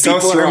 all of these It's so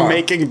people are strong.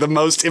 making the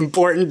most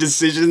important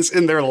decisions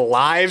in their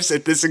lives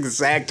at this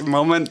exact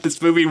moment.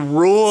 This movie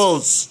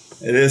rules.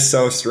 It is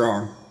so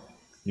strong.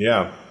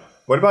 Yeah.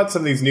 What about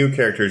some of these new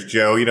characters,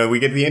 Joe? We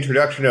get the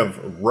introduction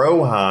of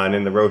Rohan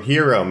and the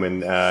Rohirrim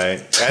and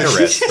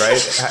Edoras,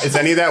 right? Does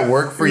any of that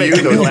work for you?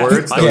 Making me Those laugh.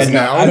 words, Yeah, those no,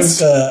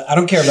 nouns? I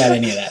don't care about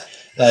any of that.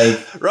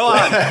 Like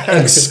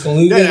Rohan.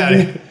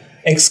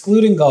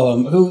 excluding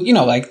Gollum, who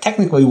like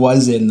technically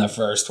was in the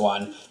first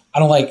one. I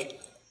don't like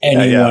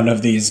any Yeah. one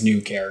of these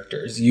new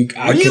characters.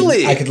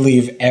 Really? I could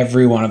leave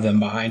every one of them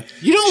behind.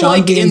 You don't Sean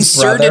like Bean's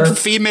inserted brother,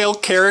 female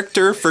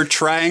character for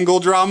triangle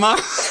drama?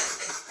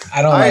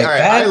 I don't All like right,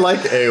 that. I like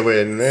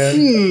Eowyn,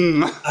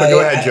 man. But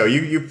go ahead, Joe.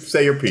 You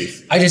say your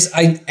piece.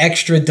 I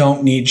extra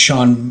don't need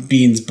Sean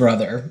Bean's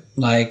brother.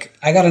 Like,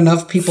 I got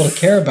enough people to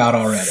care about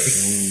already.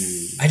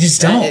 I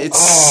just don't.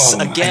 It's,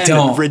 I again,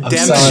 don't. I'm redemption.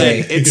 sorry.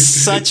 It's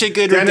such a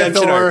good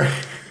redemption Denethor. arc.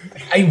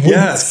 I wouldn't.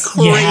 Yes.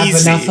 You have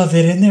Crazy. enough of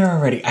it in there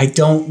already. I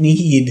don't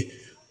need.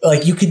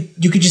 Like, you could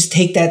just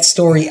take that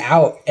story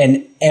out,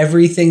 and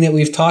everything that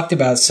we've talked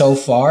about so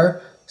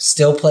far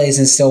still plays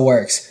and still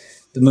works.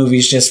 The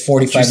movie's just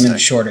 45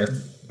 minutes shorter.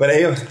 But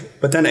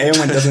then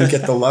Eowyn doesn't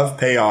get the love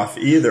payoff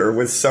either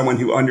with someone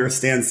who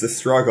understands the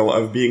struggle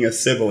of being a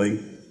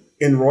sibling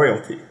in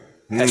royalty.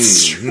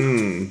 That's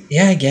true.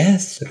 Yeah, I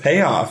guess. The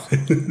payoff.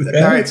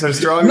 All right, so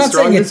strong. I'm not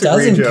strong saying it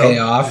disagree, doesn't Joe. pay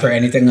off or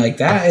anything like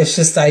that. It's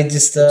just I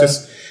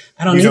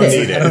don't you need don't it.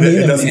 need it. I don't need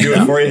It doesn't do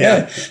it for you. Yeah, I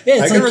it's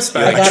can like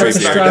respect I got a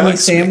respect pastrami that.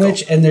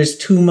 sandwich and there's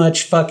too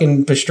much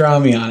fucking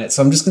pastrami on it,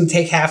 so I'm just gonna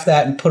take half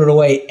that and put it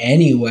away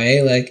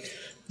anyway. Like,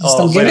 just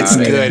don't But give it it's to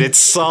me. good. It's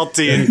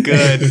salty and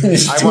good.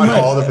 It's I too want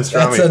much. all the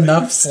pastrami. That's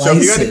enough So slices.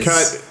 if you had to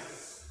cut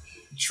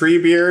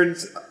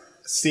Treebeard's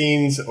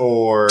scenes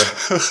or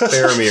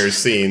Faramir's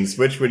scenes,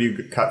 which would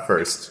you cut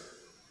first?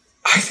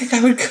 I think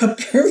I would cut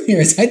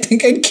Faramir's. I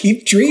think I'd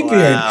keep Treebeard.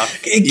 Wow.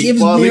 It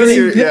gives Well, at least Merry and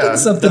you're- Pippin yeah.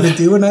 something to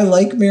do, and I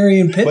like Merry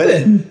and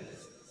Pippin.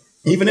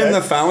 Even in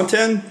the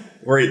fountain,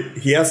 where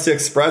he has to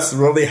express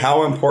really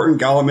how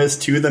important Gollum is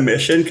to the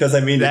mission, because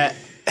I mean, That-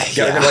 like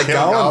Yeah,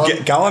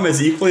 Gollum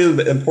is equally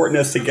important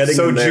as to getting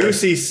So them there.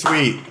 juicy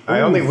sweet. I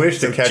only wish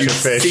to catch a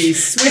Juicy,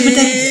 fish.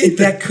 Yeah, but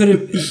that could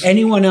have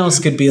anyone else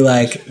could be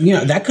like,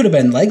 that could have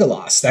been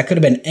Legolas. That could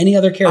have been any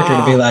other character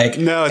to be like,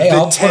 no, hey, the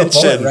I'll put a bullet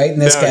tension. right in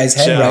this No, guy's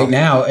head Joe. right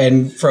now,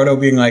 and Frodo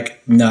being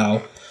like,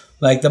 no.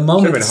 Like the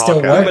moment been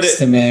still Hawkeye. works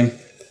to me.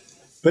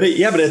 But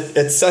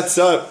it sets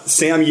up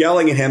Sam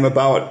yelling at him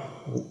about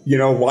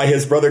why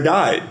his brother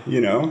died.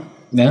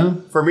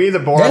 No, For me, the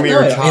it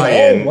Boromir all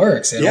tie-in.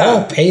 works. It Yeah.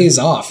 all pays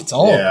off. It's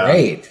all Yeah.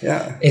 great.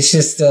 Yeah. It's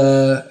just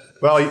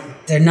Well,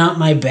 they're not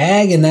my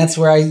bag, and that's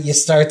where you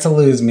start to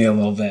lose me a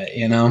little bit.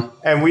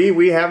 and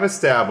we have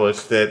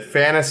established that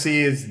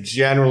fantasy is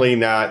generally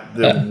not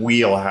the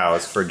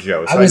wheelhouse for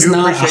Joe. So I was do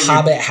not a appreciate you-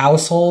 Hobbit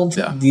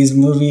household. These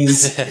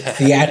movies,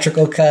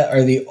 theatrical cut,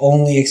 are the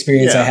only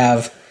experience I Yeah.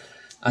 have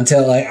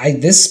until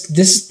this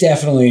is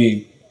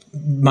definitely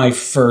my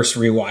first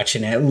rewatch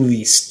in at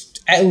least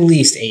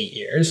 8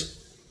 years.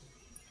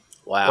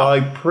 Well, Wow. I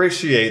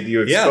appreciate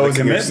you Yeah, the exposing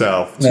commitment.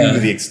 yourself to Yeah.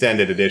 the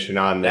extended edition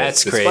on this,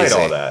 That's despite crazy.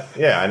 all that.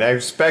 Yeah, and I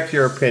respect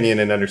your opinion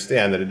and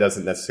understand that it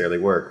doesn't necessarily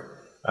work.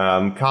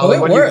 Colin, Well, it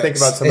what do you works. think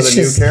about some It's of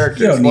the just, new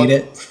characters? you don't Well, need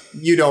it.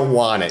 You don't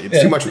want it. It's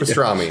Yeah. too much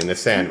pastrami in the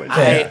sandwich.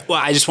 Yeah.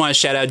 I just want to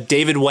shout out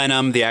David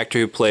Wenham, the actor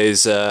who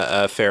plays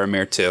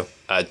Faramir too,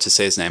 to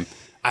say his name.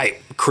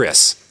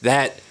 Chris,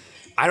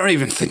 I don't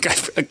even think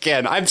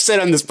I've said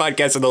on this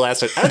podcast in the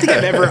last one, I don't think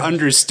I've ever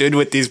understood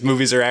what these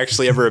movies are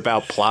actually ever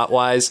about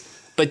plot-wise,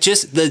 but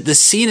just the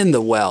scene in the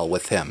well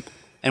with him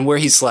and where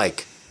he's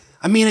like,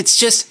 I mean,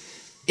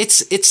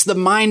 it's the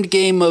mind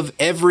game of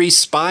every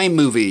spy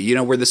movie,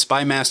 where the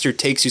spy master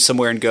takes you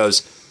somewhere and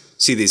goes,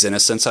 see these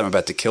innocents, I'm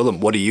about to kill them.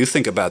 What do you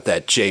think about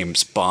that,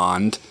 James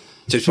Bond?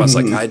 James Bond's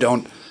like, I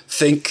don't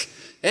think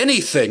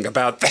anything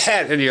about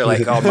that. And you're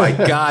like, oh my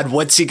God,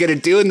 what's he going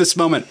to do in this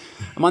moment?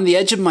 I'm on the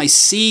edge of my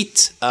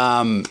seat.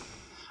 I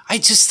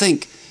just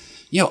think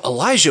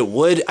Elijah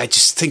Wood, I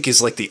just think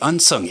is like the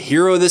unsung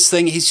hero of this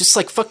thing. He's just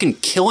like fucking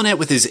killing it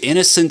with his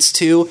innocence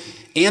too.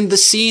 And the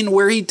scene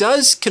where he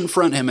does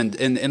confront him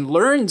and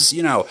learns,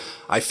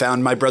 I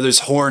found my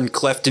brother's horn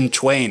cleft in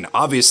twain.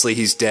 Obviously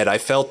he's dead. I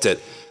felt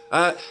it.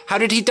 How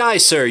did he die,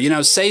 sir?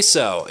 Say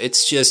so.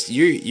 It's just,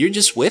 you're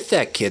just with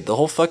that kid the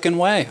whole fucking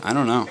way. I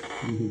don't know.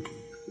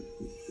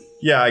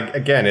 Yeah,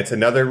 again, it's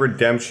another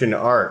redemption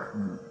arc.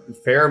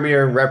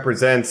 Faramir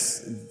represents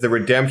the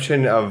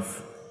redemption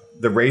of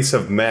the race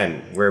of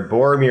men, where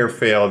Boromir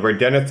failed, where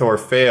Denethor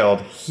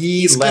failed.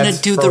 He's gonna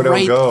do the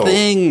right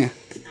thing.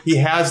 He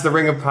has the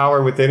Ring of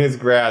Power within his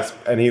grasp,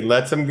 and he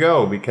lets him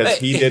go because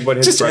he did what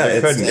his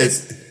brother couldn't.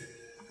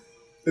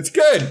 It's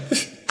good,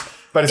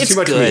 but it's too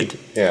much meat.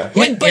 Yeah,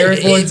 but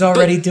Aragorn's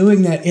already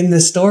doing that in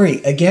the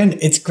story. Again,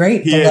 it's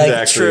great. He but is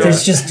actually.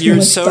 There's just too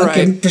much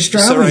fucking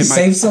pastrami.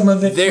 Save some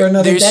of it for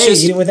another day.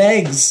 Eat it with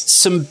eggs.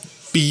 Some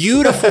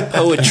beautiful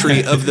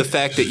poetry of the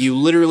fact that you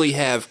literally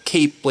have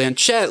Cate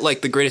Blanchett,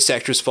 like the greatest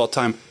actress of all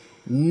time,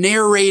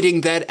 narrating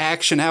that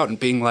action out and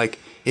being like,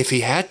 if he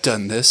had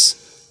done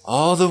this,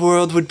 all the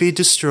world would be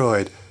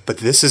destroyed. But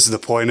this is the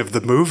point of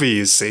the movie,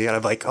 you see. And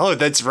I'm like, oh,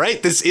 that's right.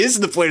 This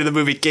is the point of the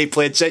movie, Cate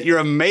Blanchett. You're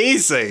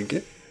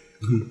amazing.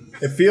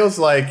 It feels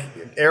like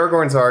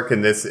Aragorn's arc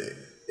in this,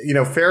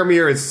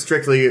 Faramir is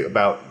strictly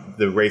about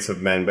the race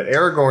of men, but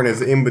Aragorn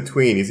is in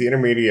between. He's the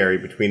intermediary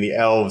between the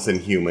elves and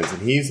humans,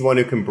 and he's the one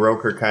who can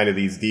broker kind of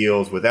these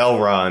deals with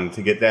Elrond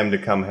to get them to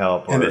come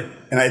help.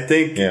 And I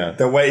think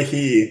the way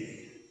he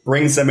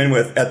brings them in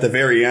with at the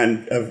very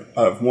end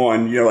of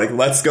one,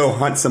 let's go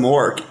hunt some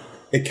orc.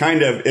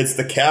 It's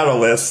the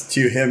catalyst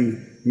to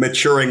him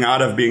maturing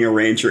out of being a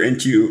ranger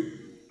into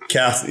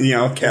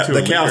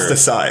the cast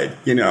aside,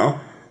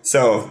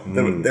 So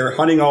they're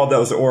hunting all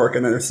those orc,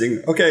 and then they're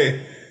seeing,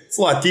 okay, it's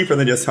a lot deeper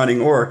than just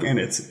hunting orc, and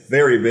it's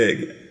very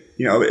big.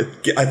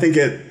 I think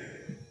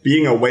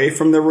being away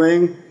from the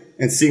ring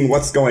and seeing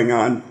what's going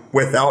on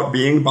without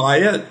being by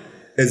it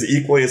is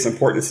equally as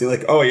important to see,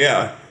 like, oh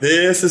yeah,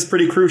 this is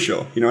pretty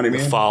crucial. You know what I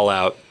mean?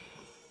 Fallout.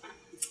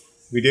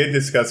 We did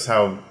discuss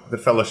how the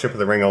Fellowship of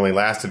the Ring only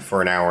lasted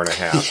for an hour and a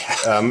half.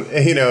 So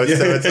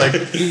it's like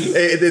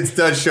it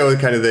does show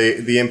kind of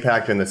the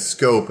impact and the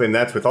scope, and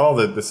that's with all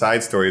the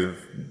side stories of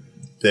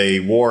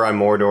the war on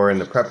Mordor and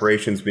the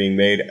preparations being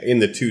made in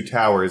the two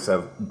towers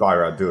of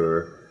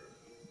Barad-dûr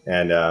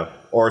and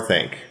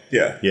Orthanc.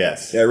 Yeah.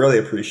 Yes. Yeah, I really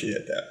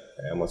appreciate that.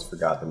 I almost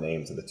forgot the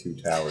names of the two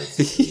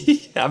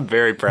towers. I'm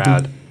very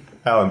proud.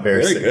 How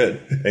embarrassing. Very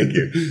good. Thank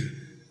you.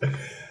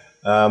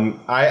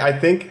 I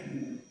think,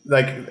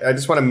 I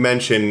just want to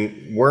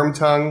mention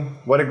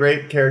Wormtongue. What a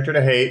great character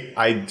to hate.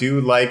 I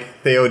do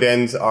like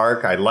Theoden's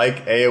arc. I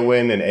like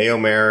Éowyn and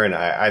Éomer, and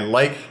I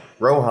like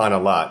Rohan a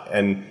lot.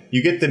 And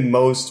you get the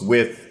most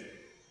with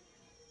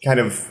kind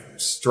of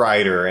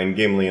Strider and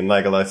Gimli and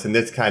Legolas, and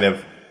this kind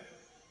of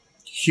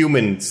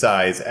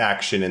human-size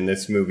action in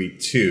this movie,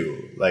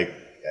 too.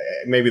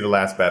 Maybe the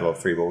last Battle of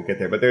Three, but we'll get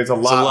there. But there's a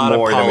lot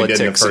more than we did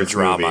in the first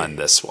drama movie. In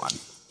this one.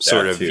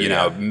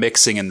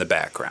 Mixing in the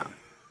background.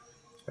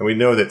 And we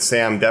know that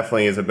Sam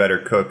definitely is a better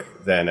cook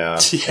than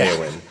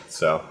Éowyn.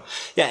 So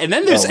yeah, and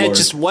then there's at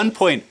just one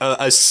point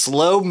a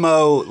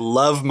slow-mo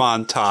love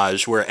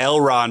montage where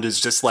Elrond is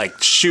just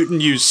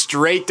shooting you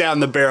straight down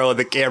the barrel of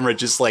the camera,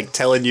 just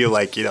telling you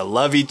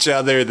love each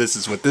other. This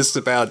is what this is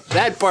about.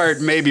 That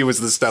part maybe was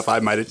the stuff I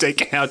might have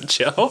taken out,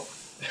 Joe.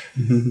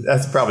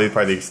 That's probably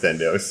part of the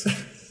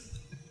extendos.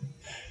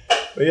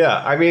 But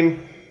yeah, I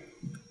mean,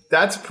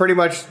 that's pretty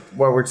much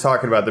what we're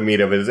talking about. The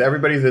meat of it is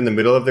everybody's in the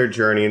middle of their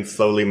journey and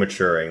slowly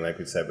maturing, like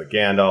we said. But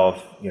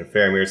Gandalf,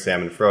 Faramir,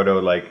 Sam, and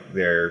Frodo,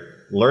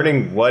 they're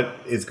learning what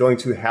is going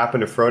to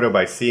happen to Frodo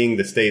by seeing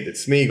the state that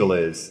Smeagol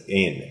is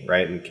in,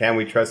 right? And can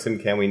we trust him?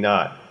 Can we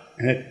not?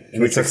 And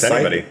it's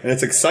exciting. And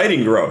it's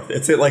exciting growth.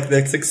 It's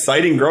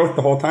exciting growth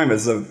the whole time.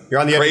 You're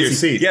on the edge of your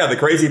seat. Yeah, the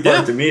crazy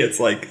part to me, it's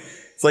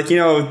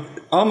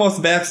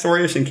almost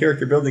backstory-ish and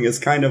character building is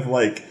kind of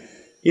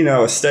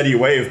a steady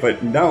wave,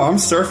 but no, I'm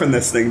surfing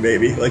this thing,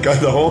 baby,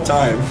 the whole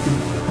time.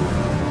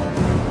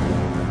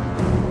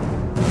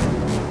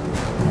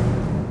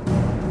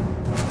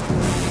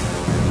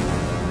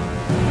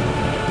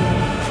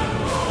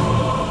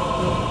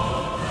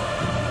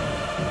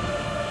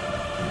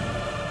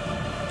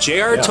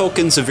 J.R.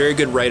 Tolkien's a very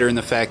good writer in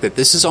the fact that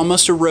this is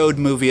almost a road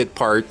movie at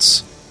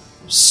parts.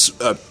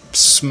 A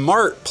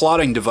smart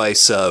plotting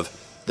device of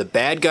the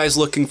bad guy's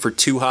looking for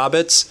two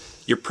hobbits.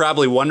 You're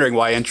probably wondering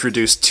why I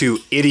introduced two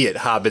idiot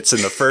hobbits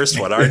in the first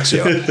one, aren't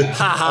you? Ha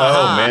ha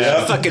ha.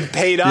 Man. Fucking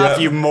paid off,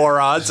 you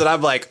morons. And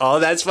I'm like, oh,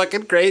 that's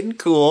fucking great and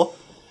cool.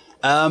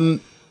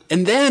 And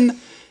then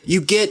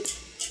you get,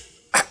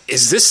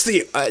 is this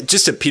the,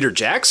 just a Peter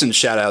Jackson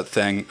shout out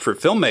thing for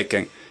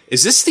filmmaking.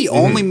 Is this the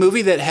only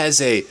movie that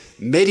has a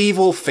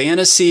medieval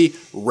fantasy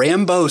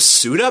Rambo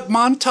suit-up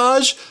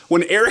montage?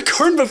 When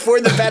Aragorn,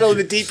 before the Battle of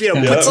the Deep,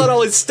 puts on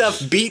all his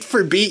stuff beat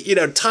for beat,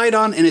 tied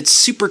on, and it's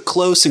super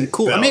close and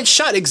cool. I mean, it's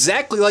shot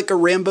exactly like a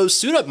Rambo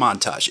suit-up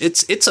montage.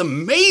 It's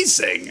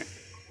amazing.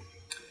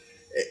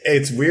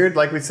 It's weird,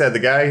 like we said, the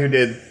guy who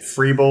did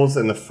Freebles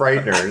and the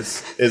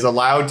Frighteners is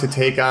allowed to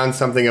take on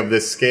something of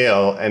this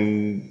scale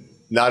and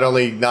not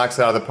only knocks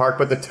it out of the park,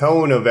 but the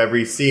tone of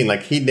every scene.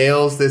 Like, he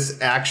nails this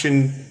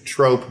action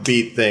trope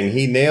beat thing.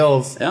 He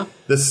nails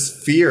the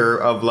sphere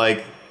of,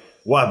 like,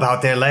 what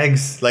about their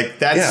legs? Like,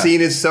 that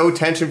scene is so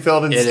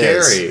tension-filled and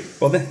scary.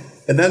 Well,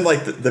 and then,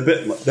 like,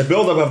 the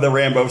build-up of the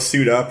Rambo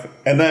suit up,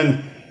 and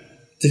then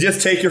to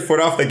just take your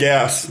foot off the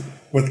gas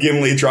with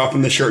Gimli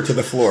dropping the shirt to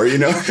the floor, you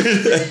know?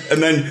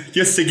 And then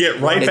just to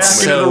get right back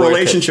into the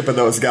relationship of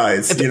those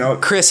guys, you know?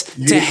 Chris,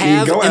 to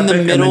have go in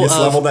the middle of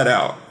level that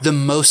out. The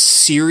most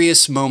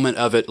serious moment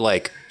of it,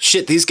 like,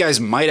 shit, these guys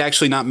might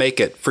actually not make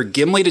it, for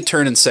Gimli to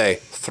turn and say,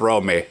 throw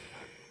me.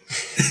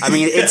 I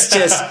mean, it's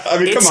just... I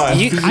mean, come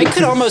on. I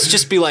could almost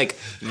just be like,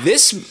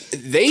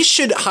 they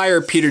should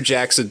hire Peter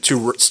Jackson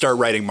to start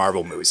writing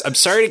Marvel movies. I'm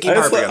sorry to keep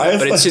harping on it,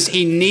 but it's just,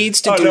 he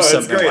needs to do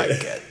something like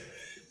it.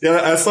 Yeah,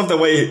 I just love the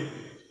way...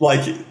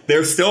 Like,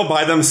 they're still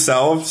by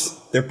themselves.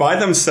 They're by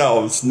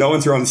themselves. No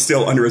one's around,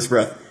 still under his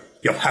breath.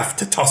 You'll have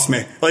to toss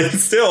me. Like,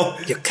 still.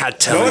 You can't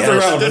tell no me.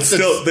 one's around. It's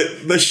still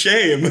the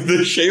shame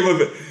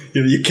of it.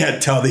 You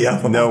can't tell the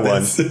elf. No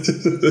one.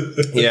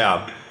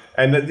 Yeah.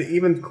 And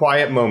even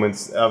quiet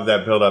moments of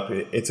that build-up,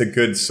 it's a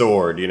good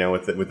sword, you know,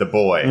 with the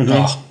boy.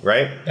 Mm-hmm.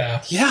 Right?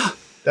 Yeah.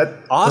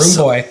 That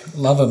awesome. Broom Boy.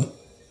 Love him.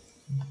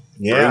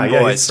 Yeah,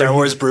 Broom Boy, Star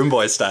Wars Broom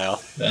Boy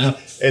style. Yeah.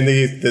 And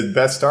the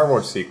best Star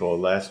Wars sequel,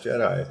 Last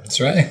Jedi.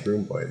 That's right.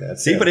 Broom Boy.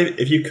 That's See, but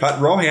if you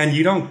cut Rohan,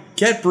 you don't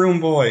get Broom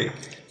Boy.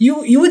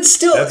 You would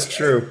still... That's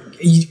true.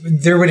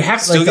 There would have...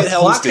 Still like, the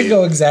plot could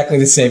go exactly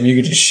the same. You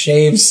could just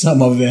shave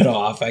some of it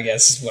off, I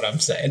guess is what I'm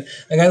saying.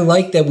 Like, I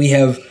like that we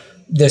have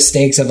the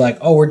stakes of, like,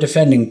 oh, we're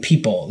defending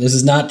people. This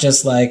is not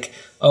just like,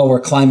 oh,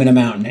 we're climbing a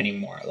mountain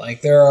anymore.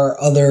 Like, there are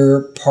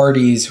other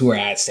parties who are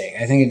at stake.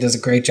 I think it does a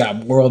great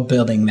job world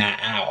building that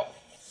out.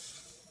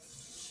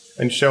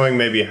 And showing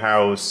maybe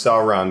how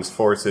Sauron's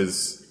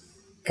forces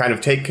kind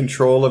of take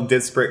control of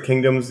disparate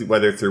kingdoms,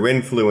 whether through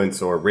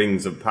influence or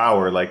rings of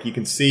power. Like, you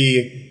can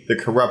see the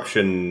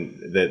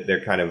corruption that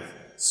they're kind of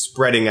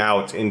spreading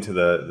out into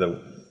the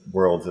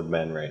worlds of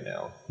men right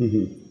now.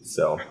 Mm-hmm.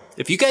 So,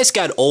 if you guys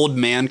got old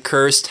man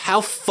cursed,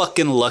 how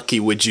fucking lucky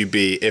would you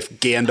be if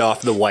Gandalf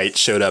the White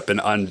showed up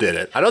and undid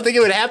it? I don't think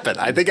it would happen.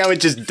 I think I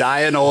would just die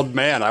an old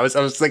man. I was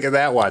thinking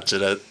that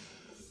watching it.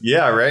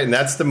 Yeah, right. And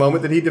that's the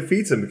moment that he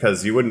defeats him,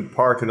 because you wouldn't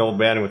part an old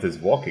man with his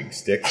walking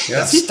stick.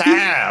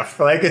 Staff.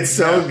 Like, it's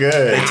so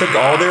good. They took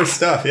all their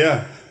stuff.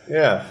 Yeah.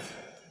 Yeah.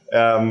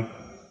 And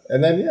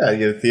then,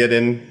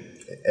 Theoden,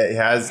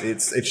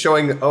 it's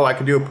showing, I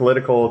can do a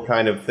political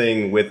kind of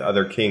thing with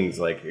other kings.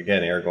 Like,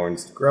 again,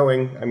 Aragorn's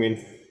growing. I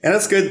mean, and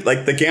it's good.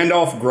 Like, the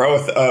Gandalf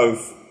growth of,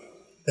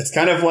 it's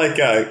kind of like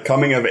a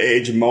coming of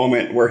age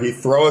moment where he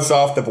throws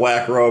off the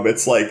black robe.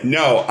 It's like,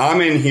 no, I'm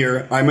in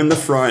here. I'm in the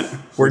front.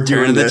 We're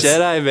doing this.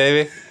 Return of the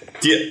Jedi,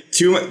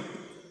 baby.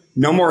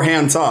 No more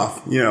hands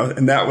off, you know,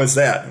 and that was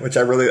that, which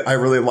I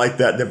really like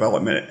that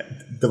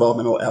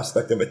developmental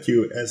aspect of it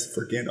too, as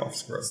for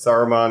Gandalf's growth.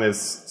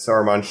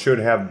 Saruman should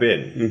have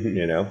been,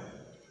 you know.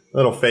 A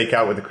little fake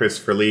out with the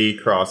Christopher Lee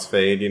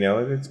crossfade, you know,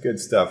 it's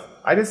good stuff.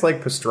 I just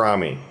like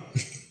pastrami.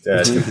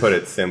 To put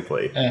it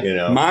simply, you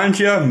know.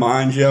 Manja.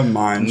 That's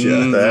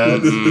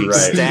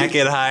right. Stack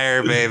it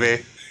higher,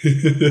 baby.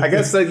 I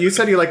guess that you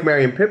said you like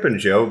Merry and Pippin,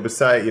 Joe.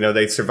 Besides, you know,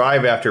 they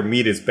survive after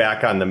meat is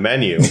back on the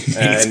menu,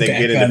 and they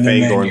get into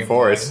Fangorn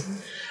Forest.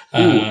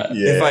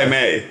 If I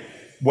may,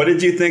 what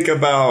did you think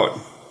about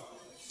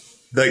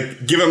the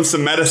 "Give 'em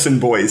some medicine,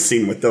 boys"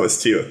 scene with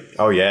those two?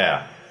 Oh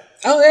yeah.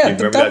 You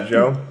remember that,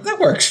 Joe? That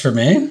works for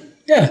me.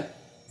 Yeah.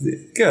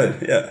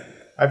 Good. Yeah.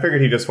 I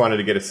figured he just wanted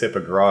to get a sip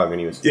of grog, and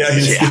he was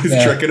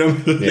tricking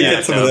him to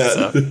get some of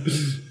that.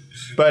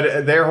 So.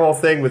 But their whole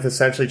thing with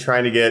essentially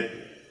trying to get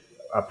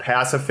a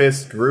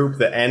pacifist group,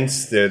 the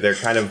Ents, they're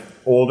kind of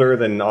older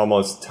than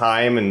almost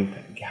time, and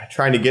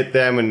trying to get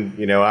them. And,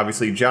 you know,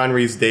 obviously John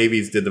Rhys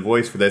Davies did the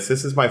voice for this.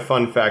 This is my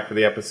fun fact for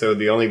the episode,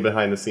 the only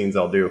behind the scenes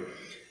I'll do.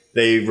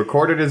 They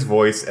recorded his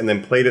voice and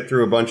then played it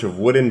through a bunch of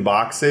wooden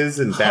boxes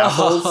and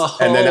baffles.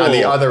 And then on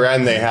the other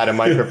end, they had a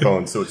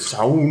microphone. So it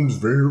sounds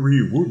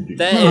very woody.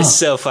 That is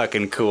so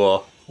fucking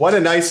cool. What a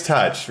nice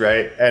touch,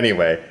 right?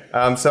 Anyway,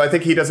 so I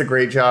think he does a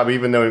great job,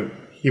 even though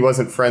he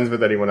wasn't friends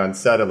with anyone on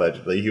set,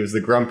 allegedly. He was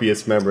the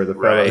grumpiest member of the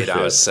Fellowship. Right,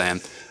 I was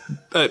saying.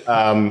 But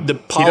the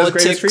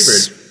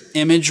politics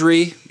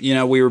imagery, you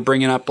know, we were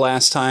bringing up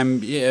last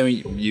time.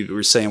 You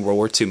were saying World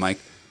War II, Mike.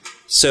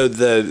 So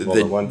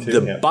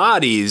the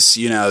bodies,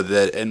 you know,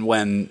 and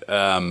when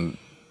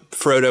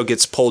Frodo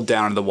gets pulled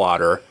down in the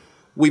water,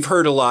 we've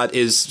heard a lot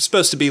is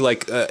supposed to be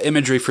like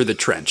imagery for the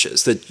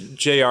trenches. That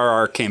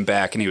J.R.R. came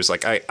back and he was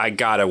like, I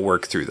gotta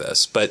work through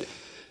this. But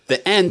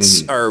the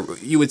Ents are,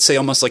 you would say,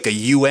 almost like a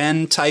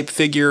UN type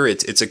figure.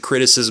 It's a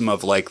criticism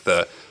of like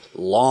the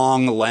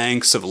long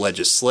lengths of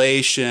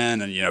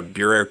legislation and, you know,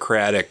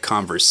 bureaucratic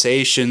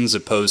conversations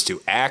opposed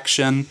to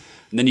action.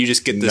 And then you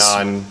just get this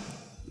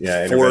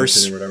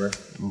force or whatever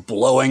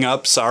blowing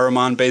up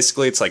Saruman,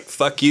 basically. It's like,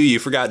 fuck you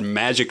forgot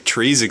magic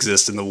trees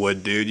exist in the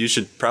wood, dude. You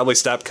should probably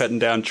stop cutting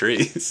down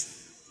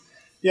trees.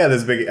 Yeah,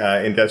 there's a big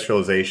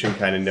industrialization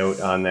kind of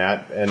note on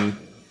that. And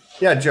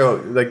yeah,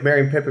 Joe, like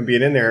Merry and Pippin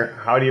being in there,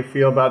 how do you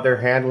feel about their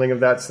handling of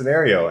that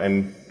scenario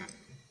and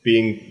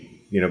being,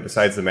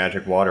 besides the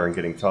magic water and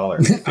getting taller?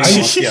 Yeah,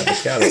 the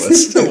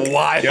catalyst.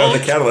 Wild. Yeah,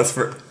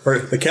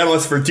 the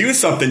catalyst for do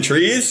something,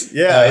 trees.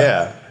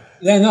 Yeah.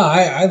 Yeah, no,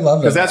 I love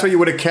it. Because that's what you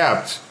would have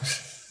kept.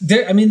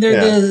 They're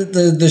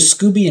the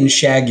Scooby and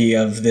Shaggy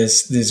of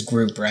this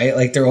group, right?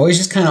 Like they're always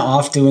just kind of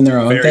off doing their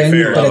own Very thing,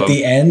 fair. but Love at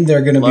the end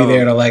they're going to be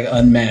there to like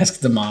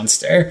unmask the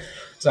monster.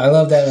 So I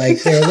love that.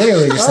 Like they're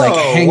literally just like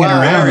hanging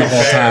around the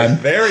whole time.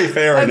 Very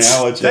fair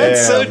analogy.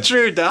 That's so Damn.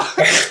 true, dog.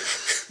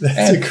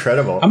 That's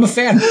incredible. I'm a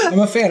fan,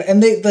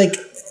 and they like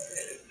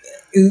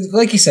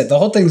you said, the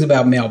whole thing's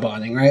about male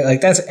bonding, right?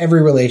 Like that's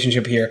every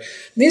relationship here.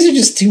 These are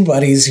just two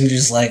buddies who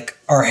just like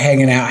are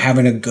hanging out,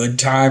 having a good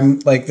time.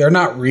 Like they're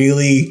not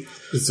really.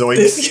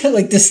 Zoinks.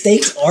 Like the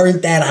stakes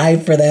aren't that high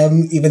for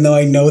them, even though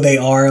I know they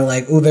are.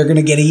 Like, oh, they're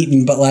gonna get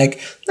eaten, but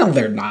like, no,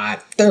 they're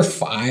not. They're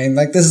fine.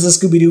 Like, this is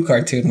a Scooby-Doo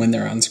cartoon when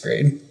they're on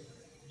screen.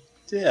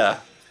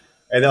 Yeah.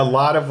 And a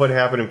lot of what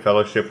happened in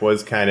Fellowship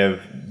was kind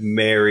of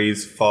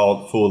Mary's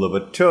fault, fool of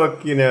a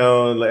took,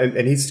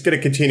 and he's going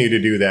to continue to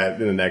do that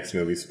in the next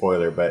movie,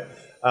 spoiler. But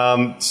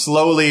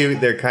slowly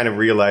they're kind of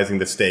realizing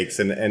the stakes.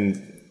 And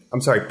I'm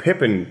sorry,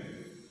 Pippin,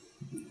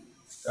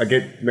 I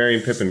get Mary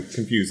and Pippin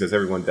confused, as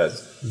everyone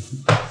does.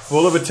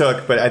 Fool of a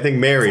took, but I think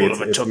Mary,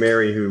 it's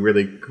Mary who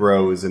really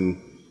grows.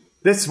 And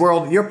this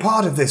world, you're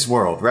part of this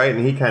world, right?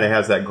 And he kind of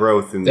has that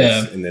growth in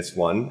this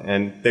one.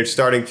 And they're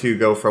starting to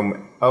go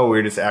from,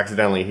 we're just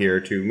accidentally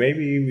here, to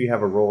maybe we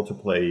have a role to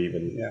play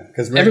even. Yeah,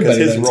 because Everybody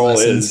his learns role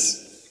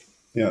lessons.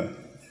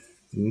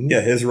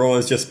 his role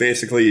is just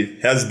basically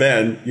has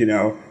been,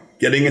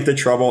 getting into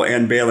trouble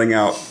and bailing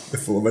out the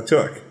fool of a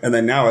took. And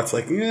then now it's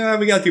like,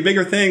 we got to do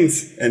bigger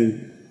things.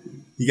 And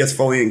he gets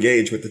fully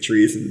engaged with the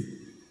trees.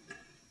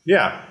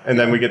 And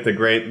then we get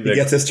he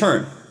gets his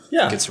turn.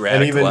 Yeah. Gets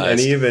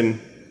radicalized.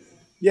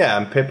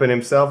 And Pippin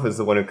himself is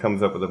the one who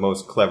comes up with the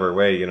most clever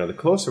way. The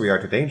closer we are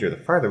to danger, the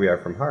farther we are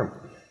from harm.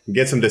 It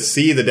gets him to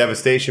see the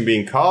devastation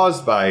being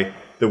caused by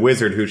the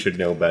wizard who should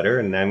know better.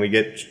 And then we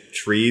get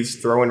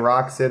trees throwing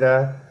rocks at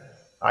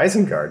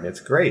Isengard. And it's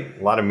great.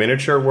 A lot of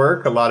miniature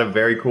work, a lot of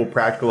very cool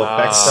practical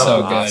effects stuff.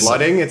 So good.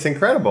 Flooding. It's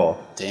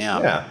incredible.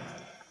 Damn. Yeah.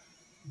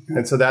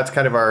 And so that's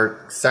kind of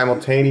our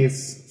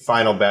simultaneous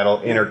final battle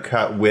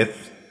intercut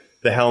with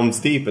the Helm's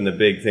Deep. And the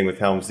big thing with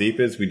Helm's Deep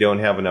is we don't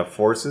have enough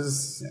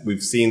forces. Yeah.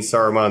 We've seen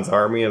Saruman's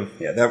army of...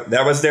 Yeah,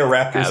 that was their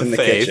raptors in the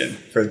kitchen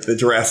for the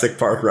Jurassic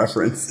Park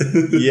reference.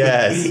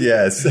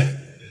 Yes.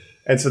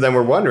 And so then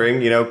we're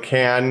wondering,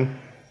 can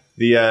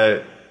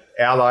the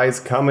allies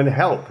come and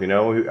help?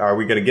 Are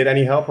we going to get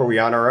any help, or are we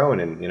on our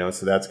own? And,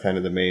 so that's kind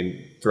of the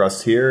main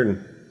thrust here.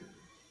 And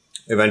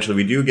eventually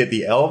we do get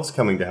the elves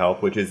coming to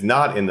help, which is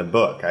not in the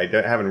book. I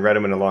haven't read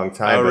them in a long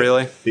time. Oh,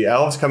 really? The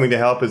elves coming to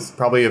help is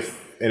probably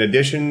an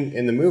addition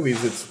in the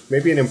movies. It's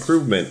maybe an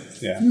improvement,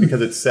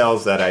 because it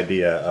sells that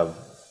idea of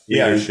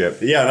leadership.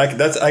 Yeah,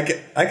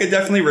 I could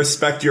definitely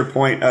respect your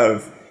point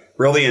of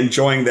really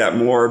enjoying that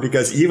more,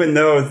 because even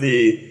though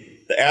the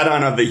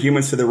add-on of the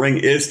Humans to the Ring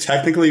is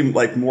technically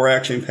like more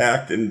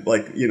action-packed and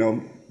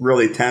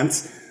really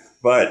tense,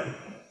 but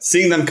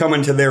seeing them come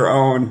into their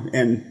own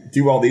and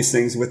do all these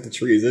things with the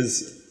trees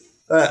is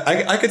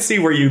I could see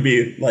where you'd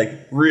be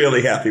like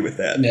really happy with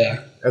that.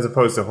 Yeah. As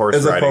opposed to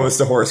horse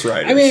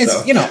riding. I mean, it's,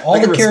 all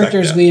the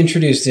characters we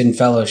introduced in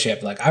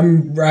Fellowship, like,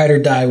 I'm ride or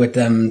die with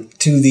them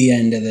to the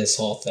end of this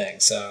whole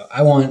thing. So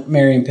I want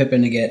Merry and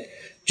Pippin to get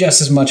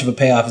just as much of a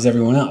payoff as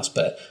everyone else.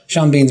 But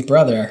Sean Bean's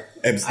brother,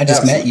 I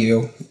just met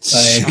you.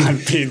 Sean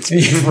Bean's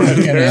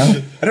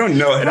brother. I don't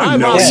know. And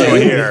I'm also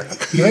here.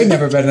 You ain't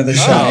never been to the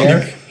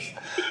Shire.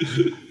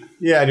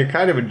 Yeah, and you're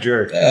kind of a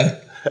jerk.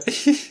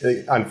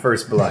 On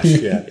first blush,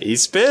 yeah. He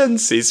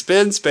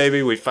spins,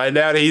 baby. We find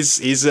out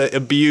he's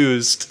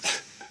abused.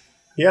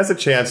 He has a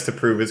chance to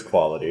prove his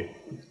quality.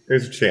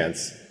 There's a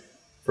chance.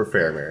 For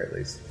Faramir, at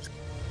least.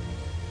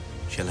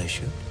 Shall I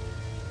shoot?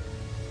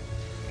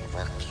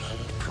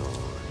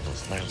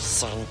 My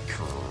son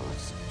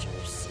calls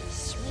juicy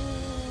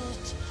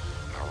sweet.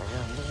 Our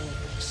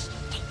leaves,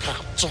 they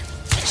catch your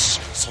fish,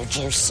 so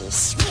juicy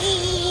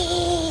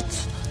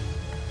sweet.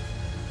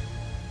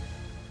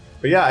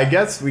 But yeah, I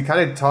guess we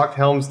kind of talked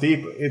Helm's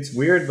Deep. It's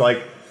weird,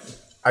 like,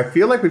 I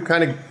feel like we've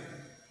kind of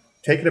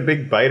taken a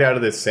big bite out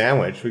of this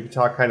sandwich. We could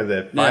talk kind of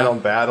the final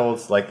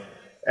battles, like,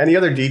 any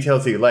other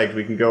details that you liked,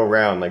 we can go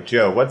around. Like,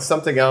 Joe, what's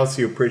something else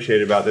you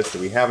appreciated about this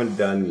that we haven't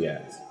done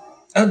yet?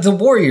 The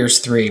Warriors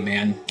 3,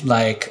 man.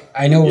 Like,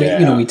 I know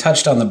we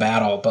touched on the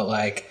battle, but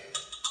like,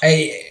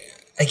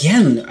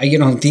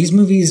 these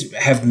movies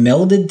have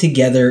melded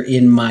together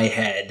in my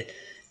head,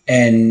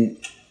 and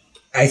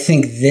I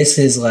think this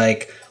is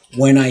like,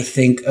 when I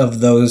think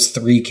of those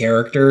three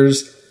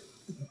characters,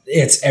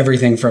 it's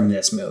everything from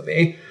this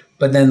movie.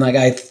 But then, like,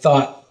 I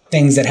thought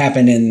things that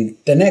happened in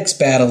the next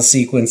battle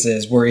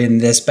sequences were in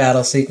this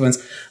battle sequence.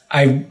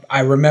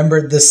 I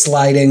remembered the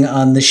sliding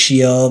on the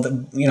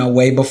shield,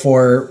 way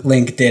before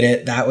Link did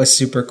it. That was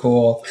super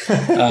cool.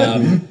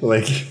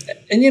 Like,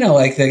 and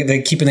like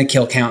the keeping the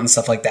kill count and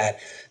stuff like that.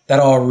 That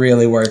all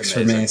really works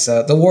for me.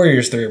 So the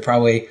Warriors 3 are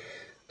probably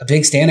a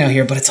big standout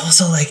here, but it's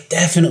also like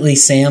definitely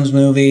Sam's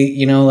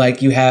movie.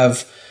 Like you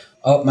have,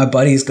 my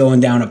buddy's going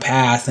down a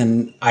path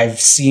and I've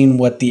seen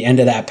what the end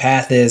of that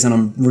path is and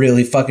I'm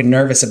really fucking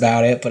nervous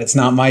about it, but it's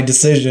not my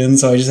decision.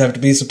 So I just have to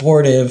be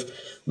supportive.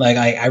 Like,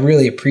 I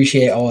really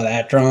appreciate all of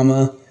that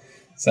drama.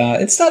 So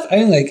it's tough. I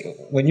mean, like,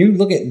 when you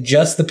look at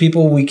just the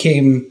people we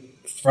came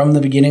from the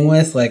beginning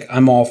with, like,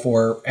 I'm all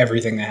for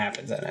everything that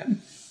happens in it.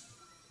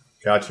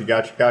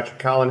 Gotcha.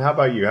 Colin, how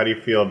about you? How do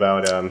you feel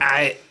about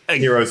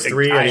Heroes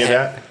 3? Any of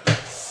that?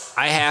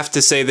 I have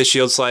to say the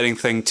shield sliding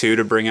thing, too,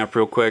 to bring up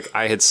real quick.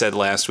 I had said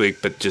last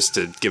week, but just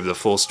to give the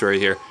full story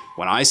here.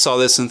 When I saw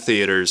this in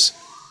theaters,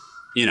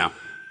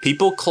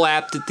 people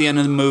clapped at the end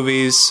of the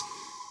movies.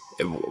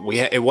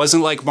 It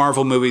wasn't like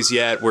Marvel movies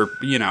yet where,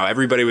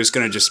 everybody was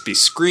going to just be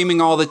screaming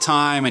all the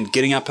time and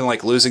getting up and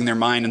like losing their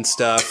mind and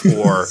stuff.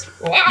 Or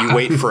you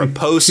wait for a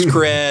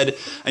post-cred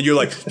and you're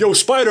like, yo,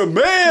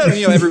 Spider-Man! And,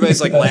 everybody's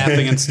like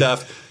laughing and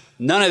stuff.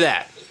 None of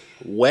that.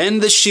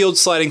 When the shield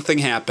sliding thing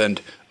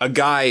happened, a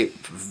guy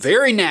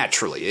very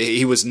naturally,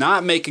 he was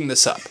not making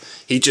this up.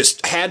 He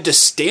just had to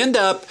stand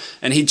up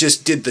and he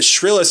just did the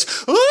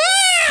shrillest,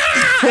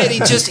 and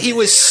he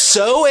was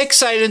so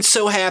excited and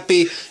so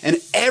happy, and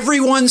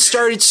everyone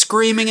started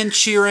screaming and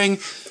cheering.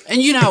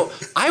 And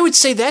I would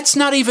say that's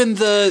not even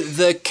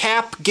the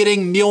Cap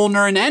getting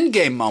Mjolnir and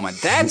Endgame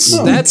moment. That's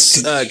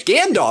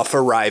Gandalf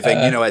arriving,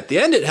 at the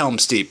end at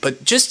Helm's Deep.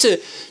 But just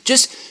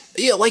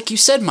like you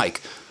said,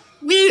 Mike,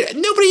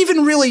 nobody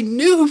even really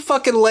knew who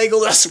fucking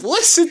Legolas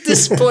was at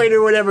this point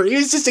or whatever. He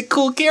was just a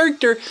cool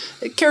character,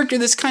 a character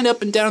that's kind of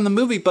up and down in the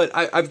movie. But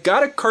I've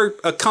got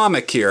a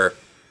comic here.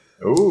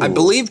 Ooh. I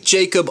believe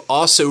Jacob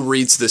also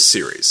reads this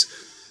series.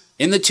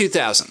 In the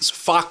 2000s,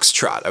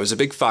 Foxtrot. I was a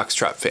big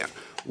Foxtrot fan.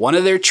 One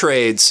of their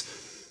trades,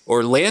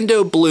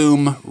 Orlando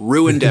Bloom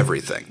ruined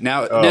everything.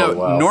 Now,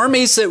 wow.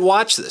 Normies that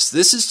watch this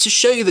is to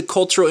show you the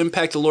cultural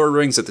impact of Lord of the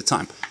Rings at the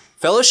time.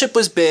 Fellowship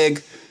was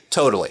big,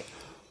 totally.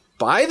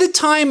 By the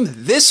time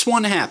this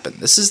one happened,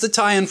 this is the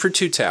tie-in for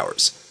Two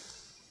Towers.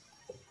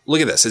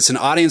 Look at this. It's an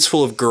audience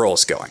full of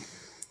girls going.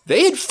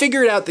 They had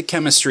figured out the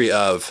chemistry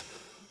of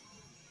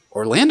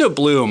Orlando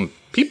Bloom.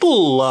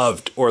 People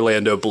loved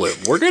Orlando Bloom.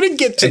 We're going to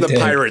get to the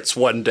Pirates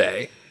one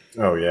day.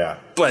 Oh, yeah.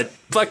 But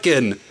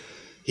fucking,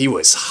 he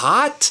was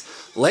hot.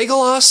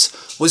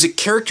 Legolas was a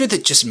character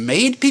that just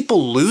made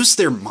people lose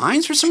their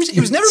minds for some reason.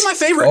 He was never my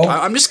favorite.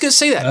 I'm just going to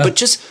say that. But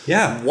just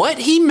what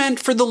he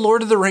meant for the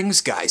Lord of the Rings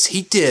guys,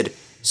 he did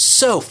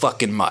so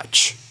fucking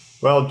much.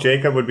 Well,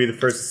 Jacob would be the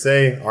first to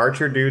say,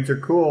 Archer dudes are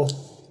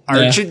cool.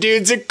 Archer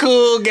dudes are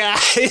cool,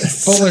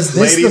 guys. But was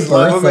this Ladies the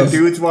birth love them of... and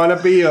dudes want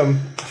to be them.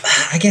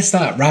 I guess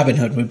not. Robin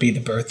Hood would be the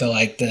birth of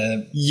like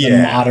the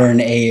modern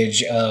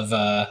age of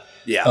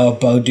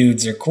bow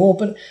dudes are cool.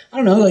 But I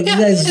don't know, like you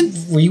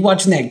guys, were you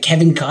watching that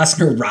Kevin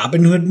Costner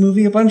Robin Hood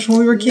movie a bunch when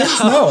we were kids?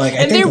 No, like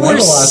I think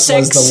Legolas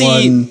was the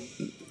one.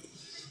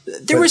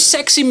 There were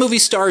sexy movie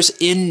stars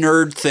in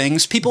nerd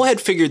things. People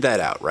had figured that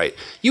out, right?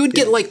 You would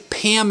get like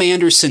Pam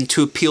Anderson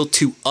to appeal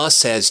to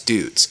us as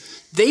dudes.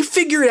 They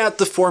figured out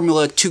the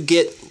formula to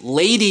get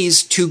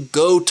ladies to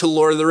go to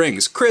Lord of the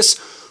Rings. Chris,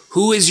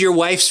 who is your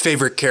wife's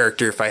favorite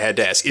character, if I had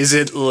to ask? Is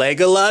it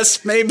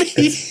Legolas, maybe?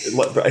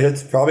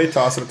 It's probably a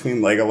toss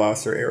between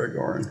Legolas or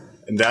Aragorn.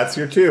 And that's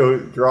your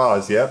two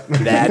draws, yep.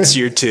 That's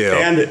your two.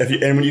 And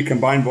when you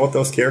combine both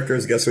those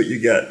characters, guess what you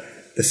get?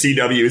 The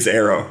CW's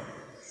Arrow.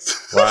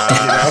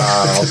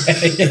 Wow.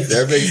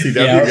 They're big CW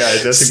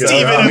guys. That's a good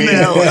Stephen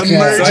Amell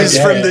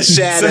emerges from the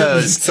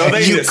shadows. So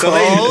they knew.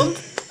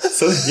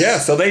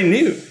 So they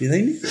knew.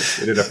 They knew.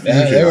 They did a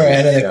fusion. They were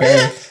ahead of the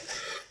curve.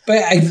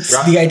 But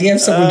the idea of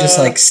someone just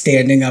like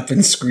standing up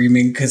and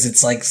screaming because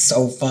it's like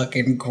so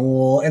fucking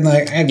cool. And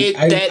like,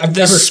 I've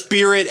never.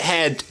 Spirit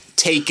had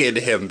taken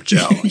him,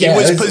 Joe. He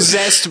was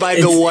possessed by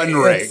the One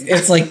Ring.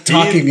 It's like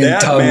talking in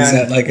tongues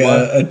at like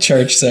a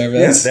church service.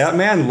 Yes, that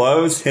man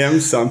loves him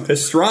some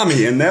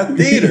pastrami in that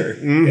theater.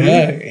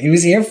 Yeah, he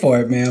was here for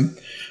it, man.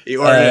 He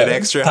ordered it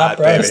extra hot,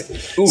 roast. baby.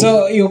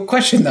 So, your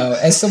question though,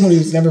 as someone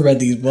who's never read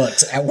these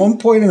books, at one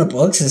point in the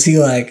books is he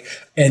like,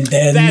 and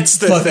then that's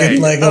the fucking thing.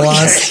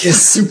 Legolas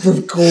is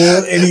super cool,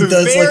 and he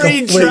does very like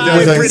a flip.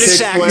 dry British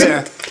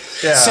actor.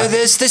 Yeah. So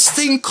there's this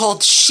thing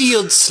called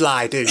shield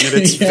sliding, and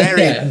it's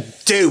very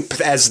dope,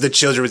 as the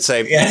children would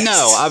say. Yes.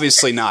 No,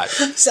 obviously not.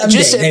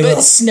 Someday they will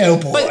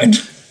snowboard.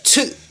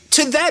 But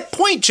to that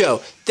point,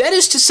 Joe, that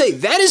is to say,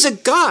 that is a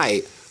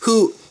guy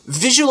who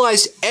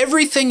visualized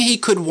everything he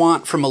could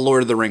want from a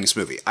Lord of the Rings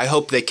movie. I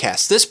hope they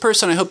cast this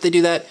person. I hope they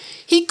do that.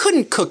 He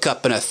couldn't cook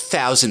up in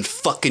 1,000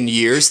 fucking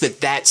years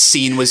that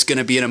scene was going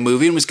to be in a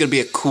movie and was going to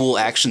be a cool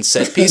action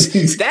set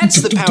piece.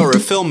 That's the power of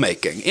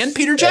filmmaking. And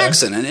Peter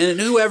Jackson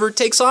and whoever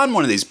takes on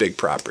one of these big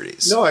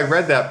properties. No, I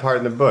read that part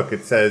in the book.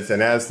 It says,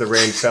 and as the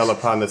rain fell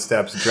upon the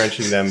steps,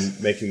 drenching them,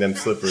 making them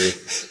slippery,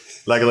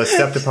 Legolas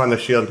stepped upon the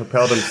shield and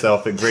propelled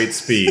himself at great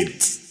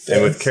speed.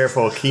 And with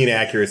careful, keen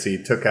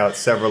accuracy, took out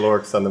several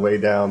orcs on the way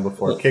down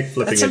before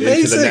kick-flipping That's it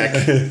into the neck.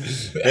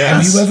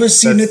 Have you ever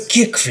seen a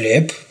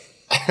kickflip?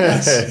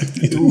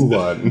 Do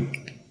one.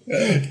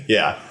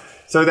 Yeah.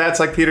 So that's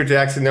like Peter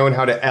Jackson knowing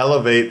how to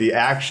elevate the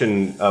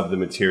action of the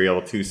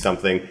material to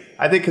something.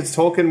 I think because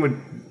Tolkien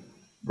would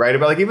write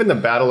about, like, even the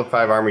Battle of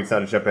Five Armies, not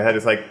to jump ahead,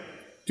 it's like,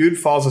 dude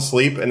falls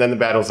asleep and then the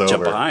battle's over.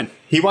 Jump behind.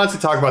 He wants to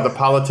talk about the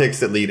politics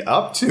that lead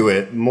up to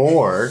it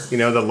more, you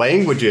know, the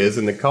languages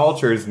and the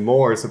cultures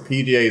more. So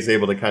PJ is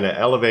able to kind of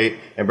elevate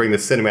and bring the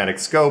cinematic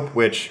scope,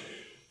 which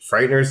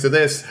frighteners to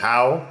this,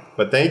 how?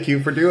 But thank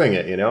you for doing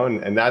it, you know,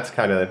 and that's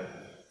kind of,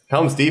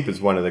 Helm's Deep is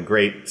one of the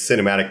great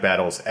cinematic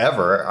battles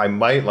ever. I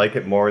might like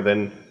it more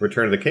than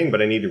Return of the King,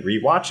 but I need to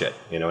rewatch it.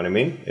 You know what I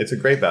mean? It's a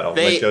great battle,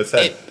 like Joe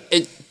said.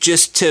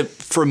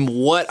 From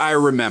what I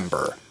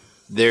remember,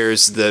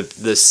 there's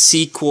the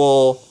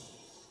sequel,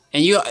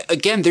 and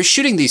they're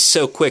shooting these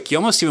so quick, you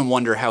almost even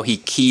wonder how he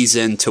keys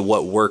into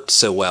what worked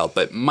so well.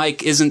 But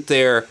Mike, isn't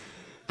there?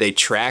 They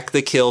track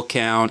the kill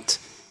count.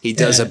 He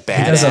does a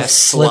badass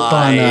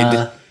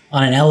slide.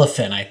 On an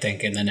elephant, I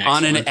think, in the next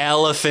one. On an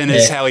elephant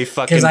is how he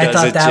fucking does it, because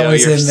I thought that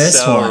was You're in this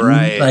so one.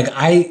 Right. Like,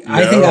 I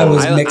think I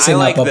was mixing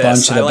like up a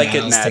bunch of the like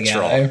battles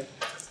together.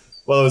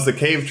 Well, it was the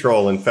cave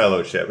troll in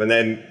Fellowship. And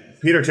then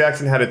Peter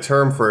Jackson had a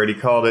term for it.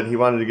 He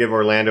wanted to give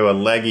Orlando a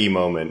leggy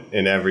moment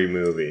in every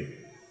movie.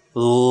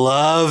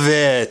 Love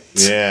it.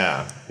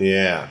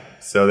 Yeah.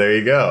 So there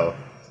you go.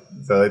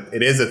 So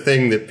it is a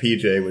thing that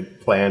PJ would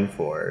plan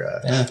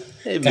for.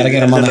 Gotta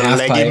get him on the half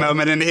leggy pipe.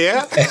 moment in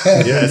here.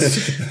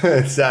 Yes,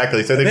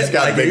 exactly. So they just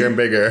got bigger and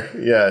bigger.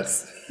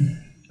 Yes.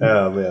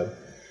 Oh man.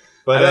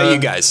 But how about you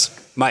guys,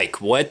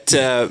 Mike? What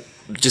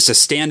just a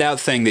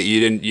standout thing that you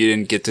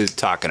didn't get to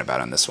talking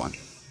about on this one?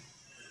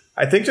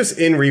 I think just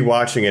in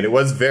rewatching it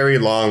was very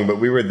long, but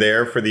we were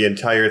there for the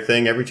entire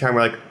thing. Every time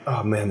we're like,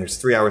 oh man, there's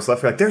 3 hours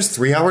left. We're like, there's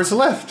 3 hours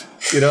left.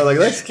 You know, like,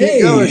 let's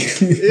keep going.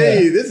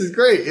 Hey, this is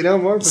great. You know,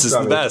 more. This is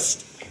the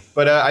best.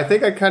 But I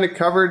think I kind of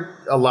covered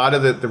a lot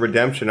of the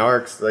redemption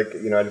arcs. Like,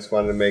 you know, I just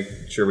wanted to make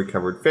sure we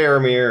covered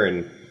Faramir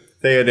and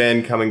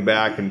Theoden coming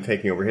back and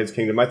taking over his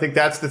kingdom. I think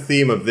that's the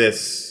theme of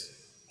this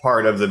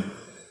part of the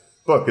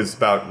book, is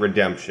about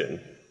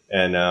redemption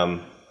and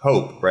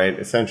hope, right?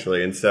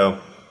 Essentially. And so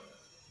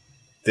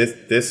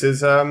this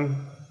is,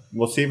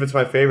 we'll see if it's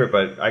my favorite,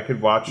 but I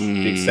could watch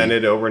the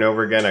extended over and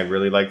over again. I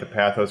really like the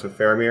pathos with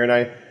Faramir, and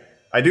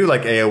I do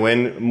like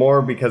Éowyn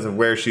more because of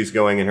where she's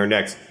going in her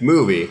next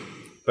movie.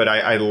 But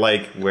I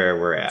like where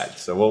we're at.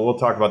 So we'll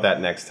talk about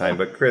that next time.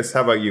 But Chris,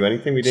 how about you?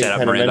 Anything we didn't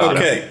kind of mention?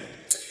 Okay.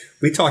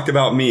 We talked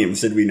about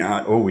memes, did we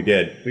not? Oh, we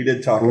did. We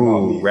did talk about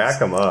memes. Rack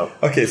them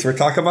up. Okay, so we're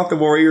talking about the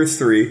Warriors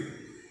 3,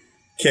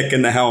 kick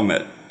in the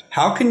helmet.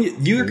 How can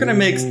you're going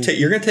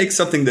to take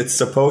something that's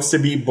supposed to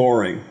be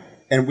boring,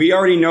 and we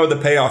already know the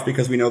payoff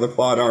because we know the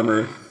plot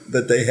armor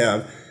that they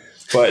have.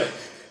 But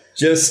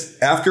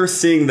just after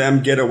seeing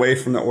them get away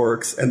from the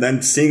orcs and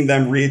then seeing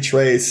them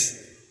retrace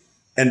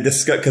and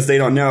discuss, because they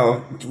don't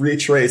know,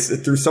 retrace it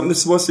through something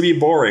that's supposed to be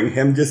boring,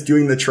 him just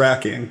doing the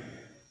tracking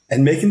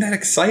and making that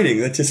exciting.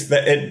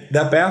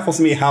 That baffles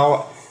me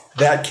how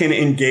that can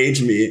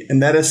engage me,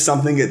 and that is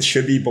something that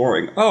should be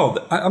boring. Oh,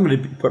 I'm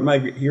going to put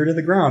my ear to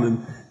the ground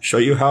and show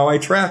you how I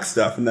track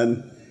stuff, and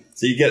then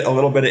so you get a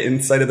little bit of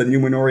insight of the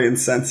Numenorian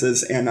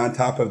senses, and on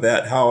top of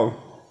that, how,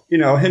 you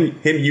know, him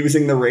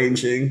using the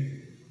ranging.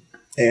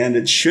 And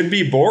it should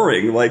be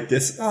boring, like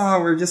this,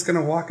 we're just going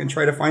to walk and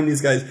try to find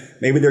these guys.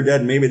 Maybe they're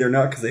dead, maybe they're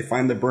not, because they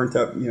find the burnt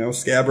up, you know,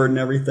 scabbard and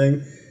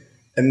everything.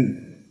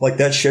 And, like,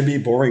 that should be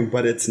boring,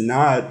 but it's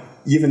not,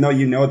 even though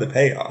you know the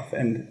payoff.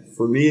 And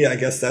for me, I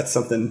guess that's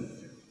something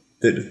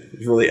that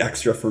is really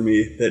extra for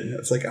me, that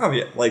it's like, oh,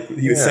 yeah, like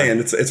he was saying,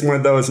 it's one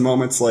of those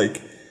moments,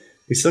 like,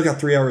 we still got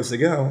 3 hours to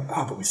go.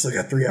 Oh, but we still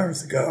got 3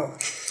 hours to go.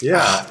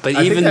 Yeah.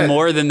 But even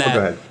more than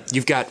that,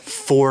 you've got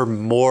 4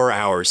 more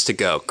hours to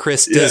go.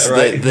 Chris, does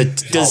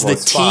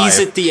the tease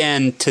at the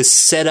end to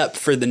set up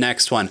for the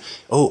next one?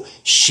 Oh,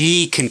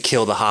 she can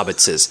kill the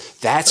hobbitses.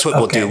 That's what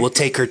we'll do. We'll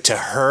take her to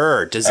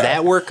her. Does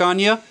that work on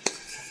you?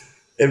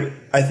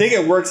 I think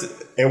it works.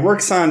 It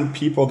works on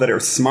people that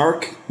are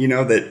smart, you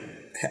know, that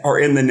are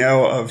in the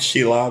know of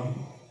Shelob.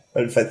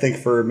 But if I think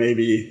for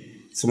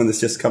maybe someone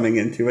that's just coming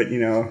into it, you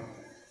know,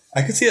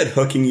 I could see that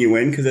hooking you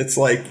in, because it's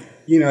like,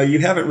 you know, you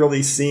haven't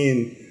really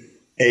seen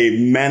a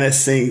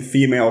menacing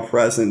female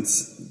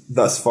presence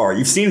thus far.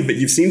 You've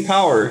seen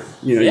power,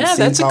 you know. Yeah,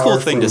 that's a cool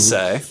thing to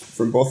say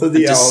from both of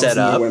the elves and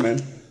the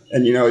women,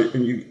 and you know,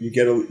 and you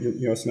get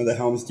some of the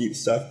Helm's Deep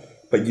stuff,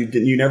 but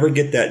you never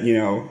get that, you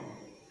know.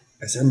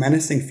 Is there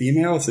menacing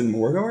females in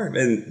Mordor?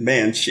 And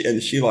man,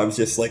 Shelob's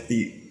just like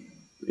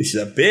she's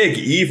a big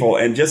evil,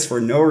 and just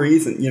for no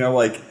reason, you know,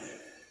 like.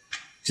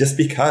 Just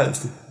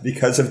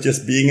because of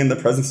just being in the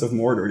presence of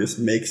Mordor just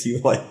makes you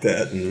like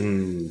that.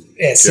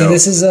 Yeah, see,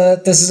 this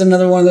is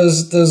another one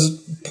of those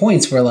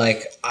points where,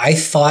 like, I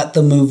thought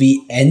the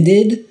movie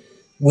ended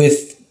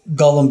with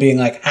Gollum being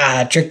like,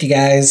 tricked you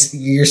guys,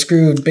 you're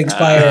screwed, big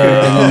spider,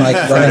 and then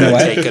like running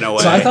away.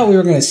 So I thought we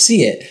were going to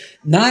see it,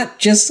 not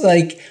just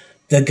like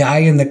the guy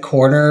in the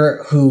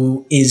corner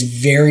who is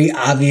very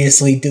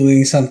obviously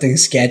doing something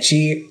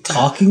sketchy,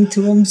 talking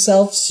to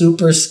himself,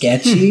 super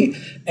sketchy,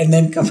 and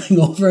then coming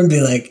over and be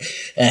like,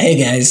 hey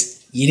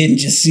guys, you didn't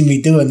just see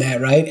me doing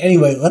that, right?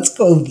 Anyway, let's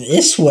go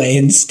this way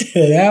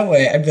instead of that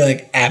way. I'd be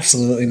like,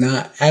 absolutely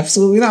not.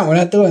 Absolutely not. We're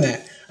not doing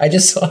that. I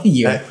just saw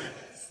you.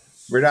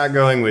 We're not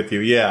going with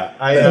you. Yeah.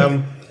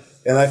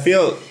 And I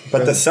feel,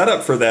 but the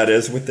setup for that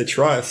is with the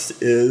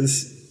trust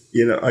is,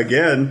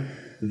 again,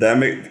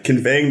 them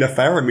conveying to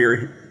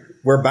Faramir,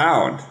 we're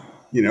bound,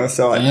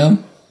 so I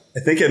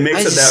think it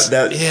makes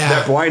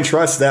that blind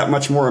trust that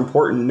much more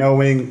important,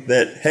 knowing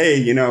that,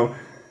 hey,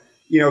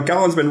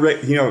 Gollum's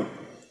been,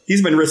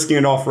 he's been risking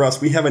it all for us.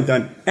 We haven't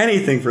done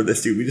anything for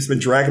this dude. We've just been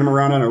dragging him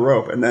around on a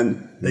rope, and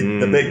then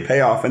the big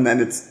payoff, and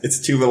then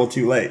it's too little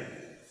too late.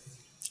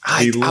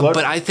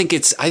 But I think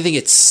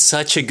it's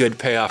such a good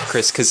payoff,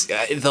 Chris, because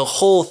the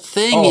whole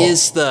thing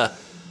is the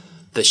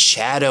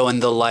shadow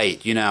and the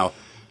light.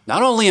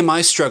 Not only am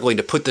I struggling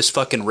to put this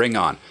fucking ring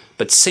on,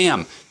 but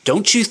Sam,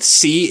 don't you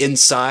see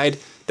inside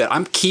that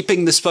I'm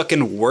keeping this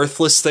fucking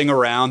worthless thing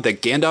around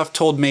that Gandalf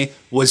told me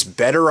was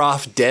better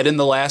off dead in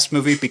the last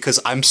movie because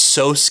I'm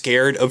so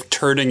scared of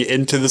turning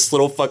into this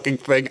little fucking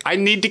thing. I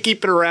need to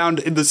keep it around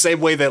in the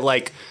same way that,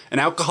 like, an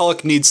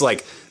alcoholic needs,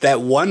 like,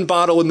 that one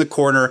bottle in the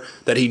corner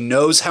that he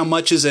knows how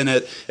much is in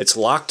it. It's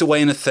locked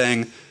away in a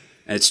thing,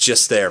 and it's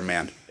just there,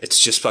 man. It's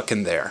just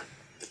fucking there.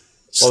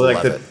 Well,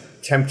 like the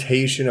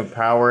temptation of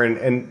power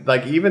and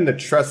like even the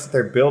trust that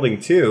they're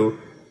building too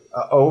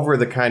over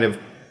the kind of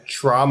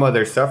trauma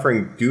they're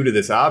suffering due to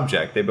this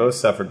object. They both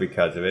suffered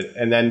because of it.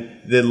 And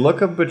then the look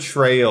of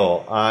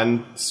betrayal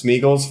on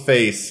Smeagol's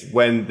face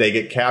when they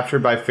get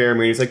captured by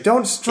Faramir. He's like,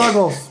 don't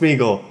struggle,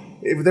 Smeagol.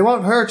 They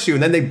won't hurt you.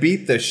 And then they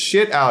beat the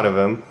shit out of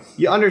him.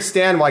 You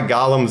understand why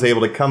Gollum's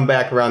able to come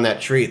back around that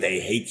tree.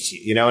 They hate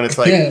you, and it's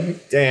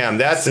like, damn,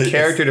 that's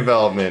character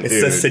development. It's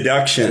dude. the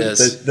seduction,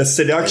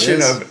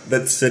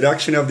 the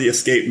seduction of the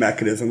escape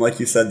mechanism. Like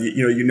you said,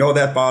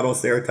 that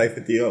bottle's there, type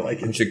of deal.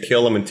 Like you should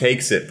kill him and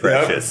takes it,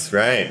 precious,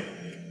 right?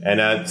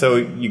 And so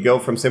you go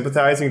from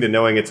sympathizing to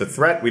knowing it's a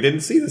threat. We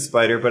didn't see the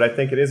spider, but I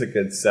think it is a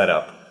good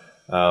setup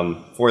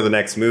for the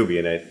next movie.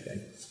 And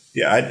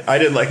I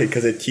did like it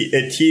because it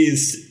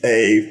teased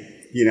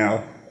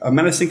a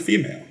menacing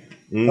female.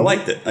 I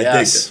liked it. I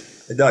digged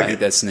it. I dug it.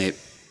 That's neat.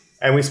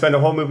 And we spend a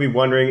whole movie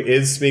wondering,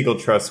 is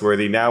Smeagol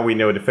trustworthy? Now we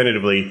know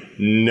definitively,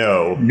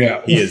 no.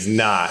 He is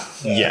not.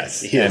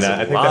 Yes. He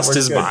has lost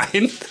his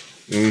mind.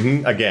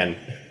 Mm-hmm. Again.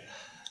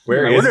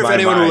 I wonder if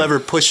anyone will ever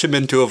push him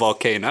into a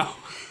volcano.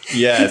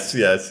 Yes.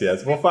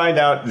 We'll find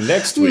out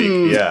next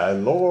week. Yeah,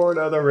 Lord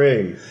of the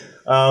Rings.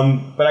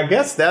 But I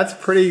guess that's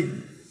pretty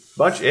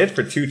much it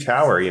for Two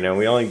Tower.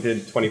 We only did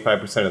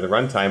 25% of the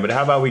runtime, but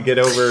how about we get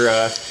over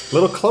a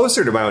little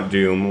closer to Mount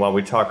Doom while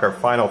we talk our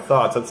final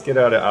thoughts. Let's get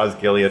out of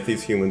Osgiliath.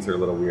 These humans are a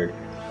little weird.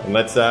 And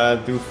let's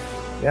do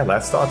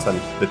last thoughts on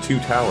the Two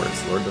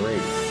Towers, Lord of the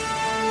Rings.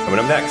 Coming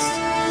up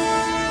next.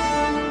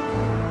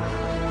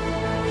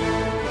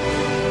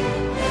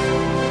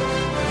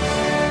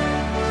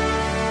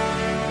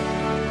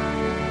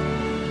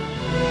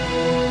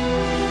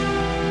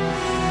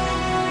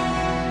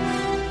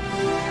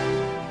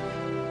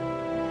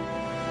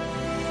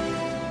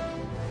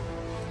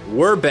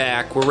 We're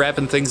back. We're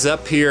wrapping things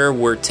up here.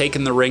 We're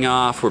taking the ring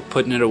off. We're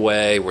putting it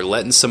away. We're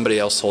letting somebody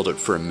else hold it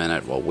for a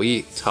minute while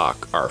we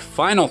talk our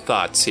final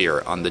thoughts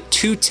here on the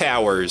Two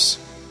Towers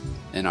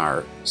in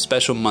our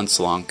special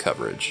months-long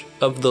coverage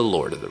of the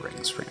Lord of the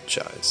Rings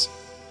franchise.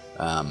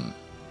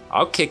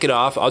 I'll kick it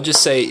off. I'll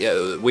just say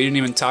we didn't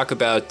even talk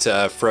about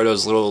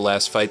Frodo's little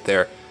last fight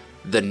there.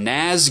 The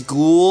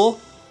Nazgul,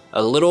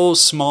 a little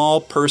small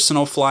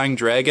personal flying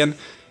dragon,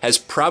 has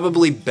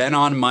probably been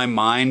on my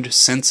mind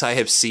since I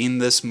have seen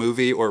this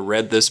movie or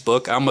read this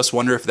book. I almost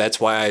wonder if that's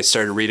why I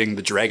started reading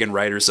The Dragon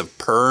Riders of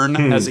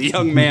Pern as a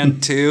young man,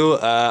 too.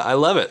 I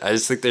love it. I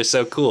just think they're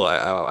so cool.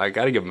 I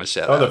got to give them a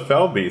shout out. Oh, the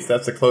Fell Beast.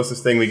 That's the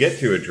closest thing we get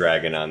to a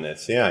dragon on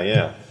this.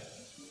 Yeah.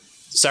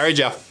 Sorry,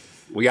 Joe.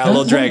 We got a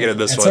little dragon in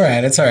this one.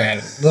 It's all right.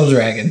 Little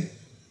dragon.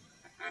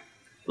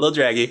 Little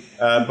draggy.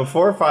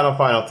 Before final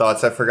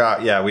thoughts, I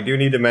forgot. Yeah, we do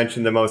need to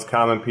mention the most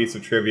common piece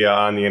of trivia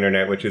on the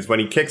internet, which is when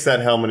he kicks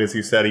that helmet, as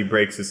you said, he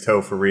breaks his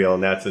toe for real,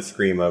 and that's a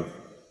scream of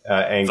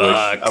anguish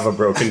of a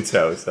broken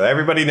toe. So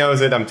everybody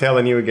knows it. I'm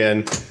telling you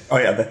again. Oh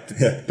yeah,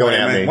 don't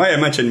at me. Why I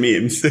mentioned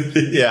memes?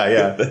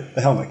 yeah.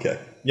 The helmet kick.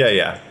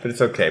 Yeah, but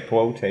it's okay.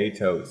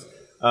 Potatoes.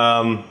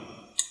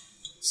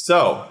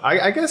 So,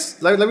 I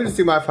guess, let me just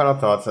do my final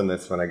thoughts on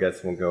this one. I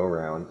guess we'll go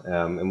around.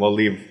 And we'll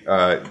leave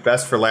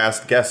best for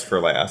last, guest for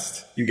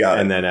last. You got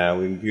it. And then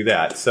we can do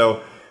that.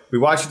 So, we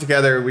watched it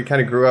together. We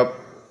kind of grew up.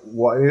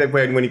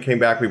 When you came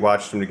back, we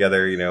watched them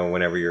together,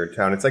 whenever you're in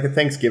town. It's like a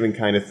Thanksgiving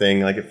kind of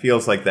thing. Like, it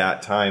feels like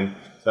that time.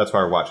 So, that's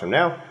why we're watching them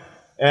now.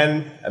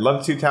 And I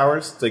love Two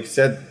Towers. Like you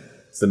said,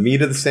 it's the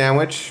meat of the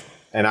sandwich.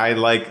 And I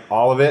like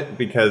all of it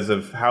because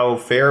of how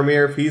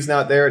Faramir, if he's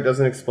not there, it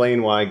doesn't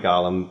explain why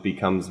Gollum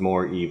becomes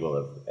more evil.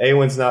 If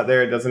Eowyn's not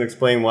there, it doesn't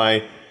explain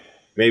why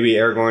maybe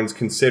Aragorn's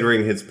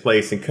considering his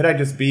place, and could I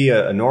just be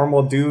a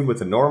normal dude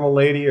with a normal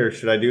lady, or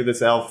should I do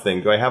this elf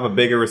thing? Do I have a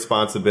bigger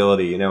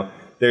responsibility? You know,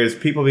 there's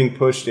people being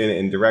pushed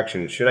in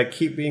directions. Should I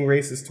keep being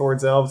racist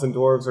towards elves and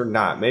dwarves or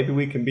not? Maybe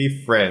we can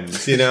be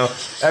friends, you know?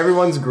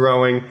 Everyone's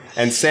growing,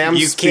 and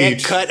Sam's You speech...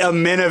 can't cut a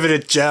minute of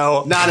it,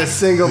 Joe. Not a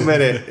single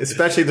minute,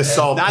 especially the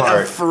salt Not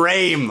part. a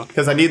frame.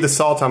 Because I need the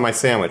salt on my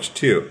sandwich,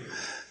 too.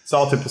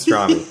 Salted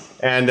pastrami.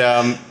 And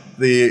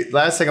the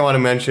last thing I want to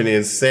mention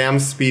is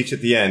Sam's speech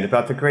at the end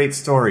about the great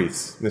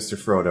stories, Mr.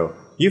 Frodo.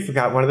 You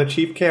forgot one of the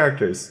chief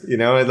characters, you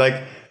know?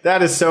 Like,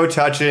 that is so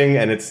touching,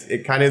 and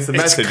it kind of is the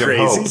message of hope.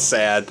 It's crazy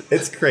sad.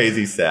 It's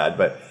crazy sad,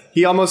 but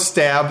he almost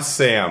stabs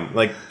Sam.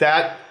 Like,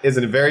 that is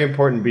a very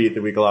important beat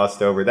that we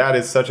glossed over. That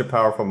is such a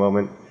powerful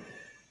moment.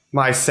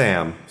 My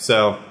Sam.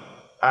 So,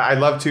 I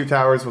love Two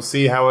Towers. We'll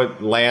see how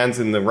it lands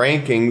in the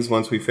rankings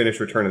once we finish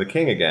Return of the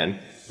King again,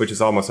 which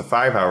is almost a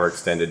 5-hour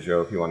extended,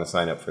 Joe, if you want to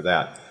sign up for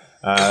that.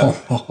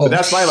 But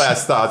that's my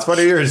last thoughts. What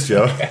are yours,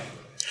 Joe?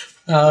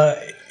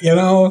 You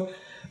know,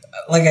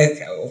 like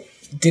I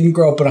didn't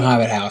grow up in a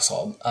Hobbit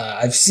household.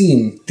 I've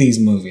seen these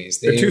movies.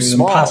 They're too It's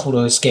small. impossible to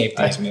escape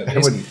these movies. I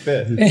wouldn't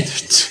fit.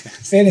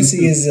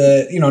 Fantasy is,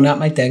 not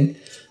my thing.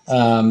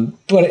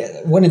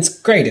 But when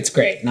it's great, it's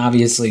great. And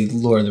obviously,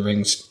 Lord of the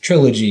Rings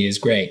trilogy is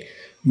great.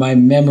 My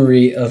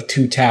memory of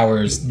Two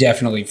Towers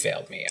definitely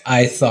failed me.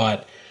 I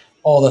thought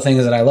all the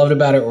things that I loved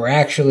about it were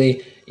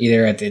actually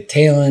either at the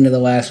tail end of the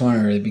last one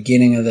or the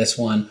beginning of this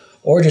one,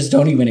 or just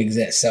don't even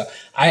exist. So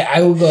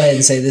I will go ahead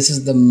and say this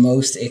is the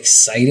most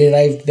excited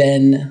I've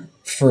been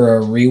for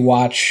a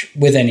rewatch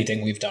with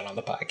anything we've done on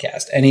the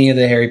podcast. Any of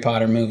the Harry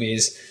Potter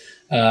movies,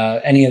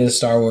 any of the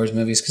Star Wars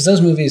movies, because those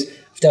movies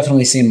I've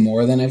definitely seen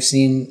more than I've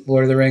seen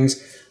Lord of the Rings.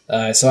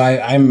 So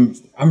I'm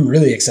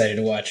really excited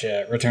to watch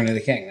Return of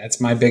the King.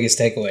 That's my biggest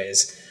takeaway.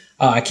 Is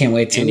I can't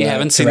wait to. And you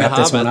haven't to seen the wrap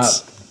this one up.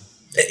 Hobbits.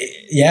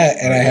 Yeah,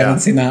 and I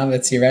haven't seen the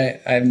Hobbits. You're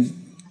right. I've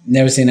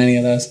never seen any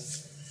of those.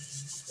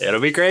 It'll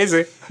be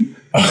crazy.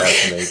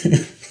 That's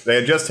amazing. They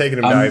had just taken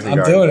him to Isengard.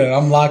 I'm doing it.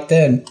 I'm locked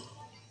in.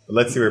 But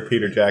let's see where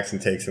Peter Jackson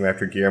takes him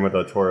after Guillermo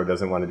del Toro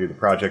doesn't want to do the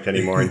project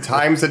anymore. And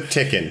time's a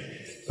ticking.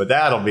 But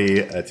that'll be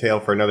a tale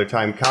for another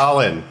time.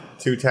 Colin,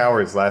 Two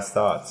Towers, last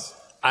thoughts.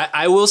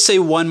 I will say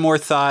one more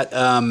thought.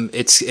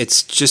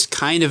 It's just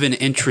kind of an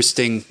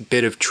interesting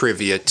bit of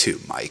trivia too,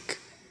 Mike.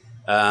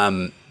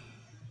 And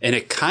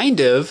it kind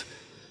of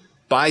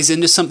buys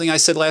into something I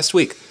said last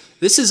week.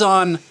 This is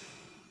on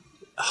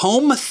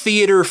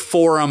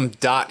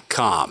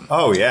hometheaterforum.com.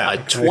 Oh, yeah. A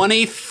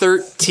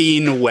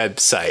 2013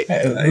 website.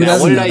 Who Now,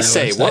 doesn't what did know I that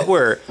say?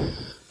 website?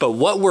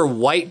 What were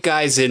white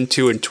guys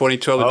into in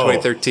 2012 and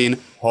 2013?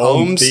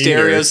 Home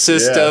stereo theaters,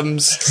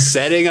 systems,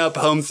 setting up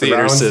home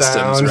theater Surround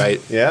systems, sound.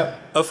 right? Yep.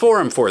 A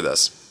forum for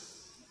this.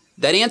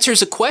 That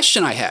answers a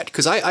question I had,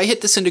 because I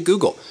hit this into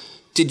Google.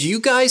 Did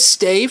you guys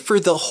stay for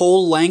the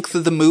whole length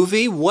of the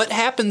movie? What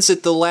happens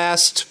at the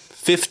last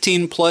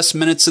 15 plus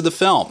minutes of the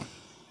film?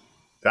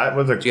 That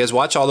was Did you guys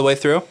watch all the way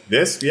through?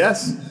 Yes.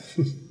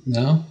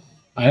 No,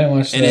 I didn't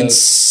watch An the full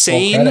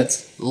insane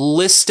credits.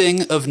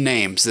 listing of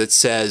names that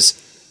says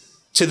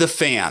to the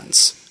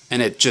fans,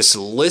 and it just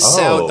lists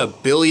Oh. out a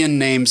billion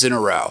names in a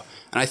row.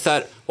 And I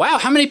thought, wow,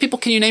 how many people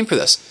can you name for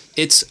this?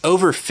 It's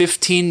over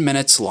 15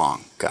 minutes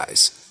long,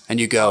 guys. And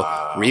you go,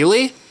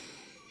 really?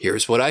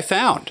 Here's what I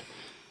found.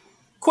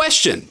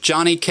 Question,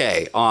 Johnny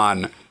K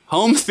on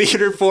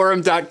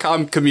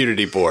hometheaterforum.com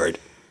community board.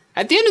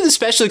 At the end of the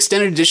special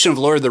extended edition of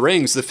Lord of the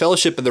Rings, the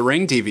Fellowship of the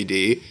Ring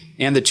DVD,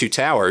 and the Two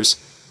Towers,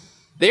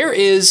 there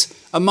is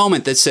a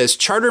moment that says,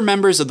 charter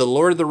members of the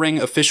Lord of the Ring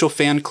official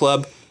fan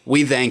club,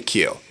 we thank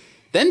you.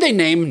 Then they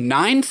name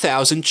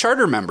 9,000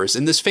 charter members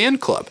in this fan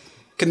club.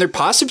 Can there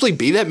possibly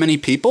be that many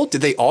people?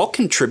 Did they all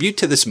contribute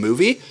to this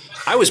movie?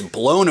 I was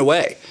blown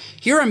away.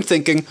 Here I'm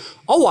thinking,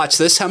 I'll watch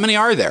this. How many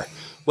are there?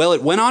 Well,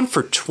 it went on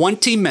for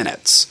 20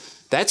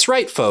 minutes. That's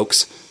right,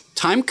 folks.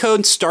 Time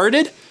code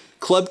started,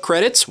 club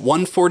credits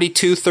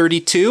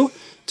 1:42:32.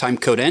 Time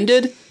code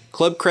ended,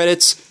 club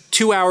credits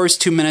 2 hours,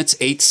 2 minutes,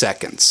 8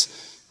 seconds.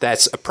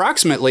 That's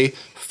approximately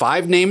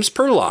 5 names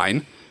per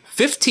line,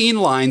 15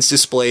 lines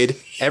displayed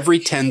every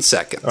 10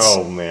 seconds.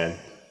 Oh, man.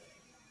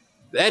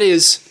 That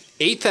is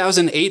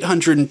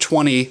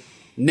 8,820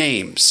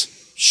 names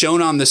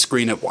shown on the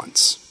screen at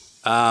once.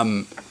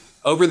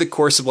 Over the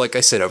course of, like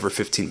I said, over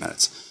 15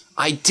 minutes.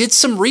 I did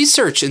some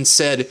research and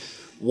said,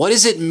 what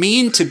does it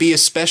mean to be a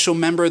special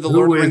member of the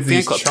Lord of the Who Rings is fan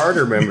these club?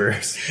 charter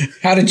members?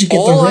 How did you get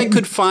the All I ring?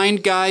 could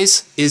find,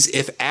 guys, is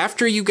if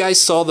after you guys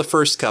saw the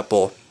first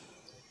couple,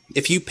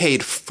 if you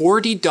paid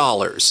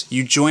 $40,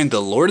 you joined the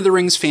Lord of the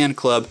Rings fan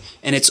club,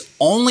 and it's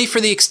only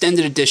for the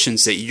extended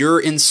editions that you're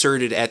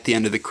inserted at the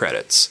end of the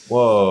credits.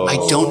 Whoa. I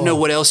don't know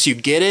what else you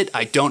get it.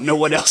 I don't know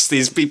what else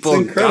these people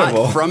It's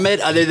incredible. got from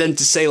it other than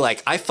to say,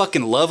 like, I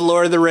fucking love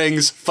Lord of the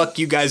Rings. Fuck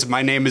you guys.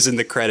 My name is in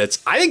the credits.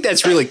 I think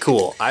that's really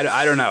cool.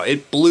 I don't know.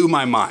 It blew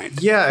my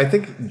mind. Yeah, I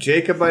think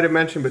Jacob might have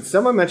mentioned, but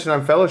someone mentioned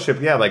on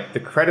Fellowship, yeah, like the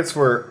credits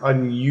were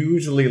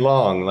unusually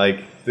long.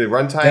 Like the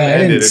runtime Yeah, I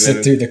ended. didn't and sit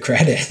then through the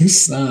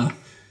credits. No.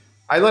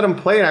 I let him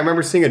play, and I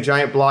remember seeing a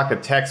giant block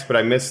of text, but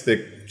I missed the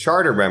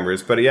charter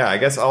members. But yeah, I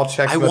guess all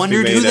checks I must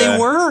wondered be who made, they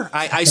were.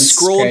 I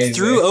scrolled crazy.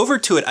 through over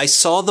to it. I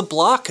saw the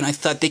block, and I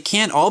thought they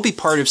can't all be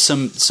part of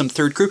some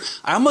third crew.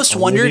 I almost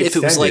wondered maybe if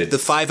it was like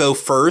extended. the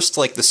 501st,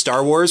 like the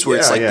Star Wars, where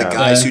it's Yeah, like yeah. the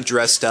guys who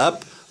dressed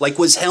up. Like,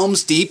 was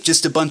Helm's Deep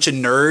just a bunch of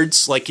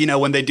nerds? Like, you know,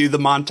 when they do the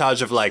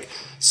montage of like,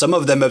 some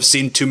of them have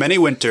seen too many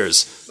winters,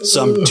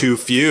 some too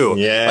few.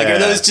 Yeah. Like, are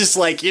those just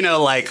like, you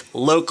know, like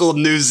local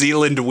New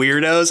Zealand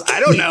weirdos? I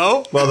don't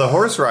know. Well, the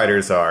horse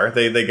riders are.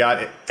 They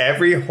got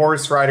every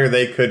horse rider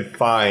they could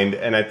find,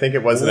 and I think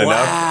it wasn't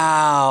enough.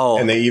 Wow.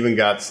 And they even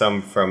got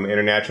some from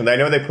international. I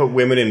know they put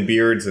women in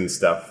beards and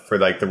stuff for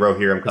like the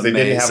Rohirrim because they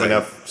didn't have Amazing.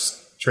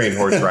 enough trained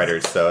horse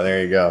riders. So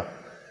there you go.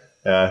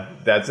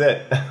 That's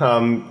it.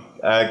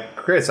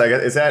 Chris, I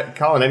guess, is that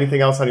Colin?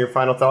 Anything else on your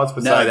final thoughts? No,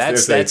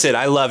 Besides that's it.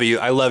 I love you.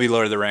 I love you,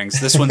 Lord of the Rings.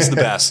 This one's the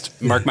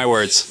best. Mark my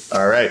words.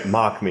 All right,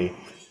 mock me.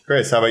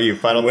 Chris, how about you?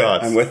 Final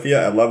thoughts? I'm with you.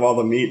 I love all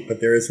the meat,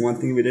 but there is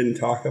one thing we didn't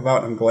talk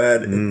about. I'm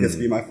glad it gets to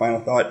be my final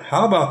thought.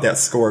 How about that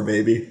score,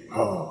 baby?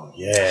 Oh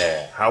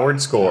yeah,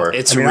 Howard score.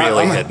 It's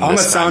really hitting I'm a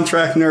this time.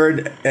 soundtrack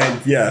nerd,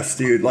 and yes,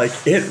 dude, like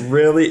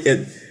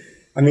and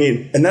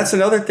that's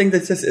another thing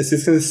that's it's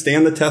just going to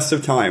stand the test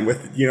of time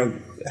with, you know,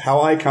 how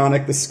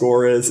iconic the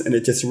score is, and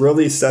it just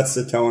really sets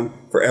the tone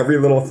for every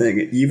little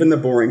thing, even the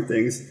boring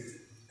things.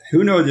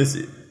 Who knows, just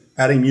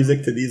adding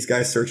music to these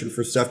guys searching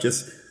for stuff,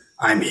 just,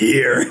 I'm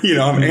here, you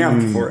know, I'm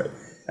amped for it.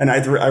 And I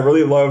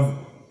really love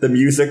the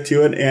music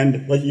to it,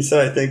 and like you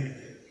said, I think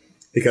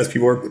because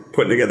people are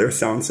putting together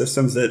sound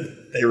systems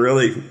that they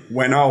really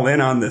went all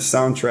in on this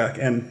soundtrack.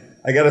 And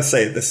I gotta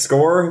say, the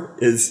score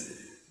is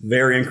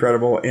very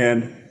incredible,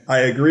 and I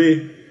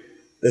agree,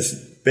 this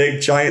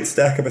big giant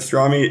stack of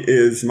pastrami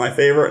is my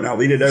favorite, and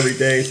I'll eat it every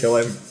day till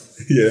I'm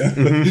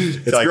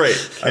it's like,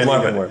 great. I can't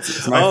love even it. work.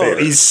 It's my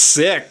favorite. He's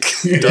sick.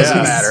 Doesn't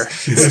matter.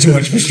 Too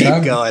much pastrami.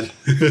 Keep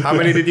going. How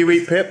many did you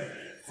eat, Pip?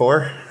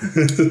 4?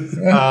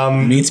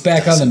 Meat's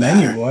back on the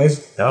menu,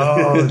 boys.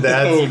 Oh,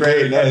 that's Oh, great.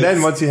 very nice. And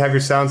then once you have your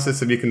sound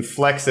system, you can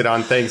flex it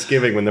on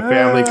Thanksgiving when the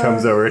family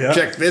comes over. yeah.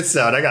 Check this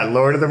out. I got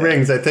Lord of the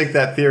Rings. I think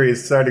that theory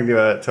is starting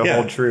to Yeah.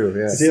 hold true.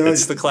 Yeah. You know,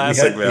 It's the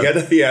classic, You man. got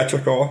the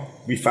theatrical.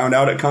 We found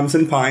out it comes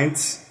in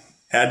pints.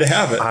 Had to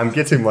have it. I'm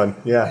getting one.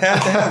 Yeah.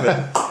 Had to have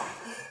it.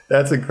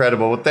 That's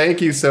incredible. Well,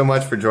 thank you so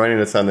much for joining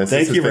us on this.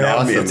 Thank This you has for been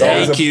having me. awesome. It's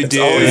always Thank you, it's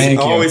dude. Always, Thank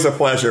you. always a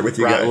pleasure with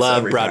you Brought guys. love,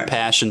 every brought time.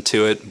 passion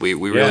to it. We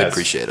really Yes.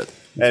 appreciate it.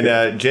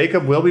 And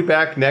Jacob will be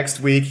back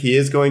next week. He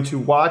is going to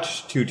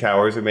watch Two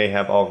Towers. We may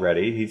have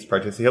already. He's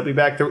participating. He'll be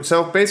back.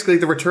 So basically,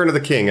 the Return of the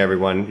King,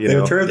 everyone. You The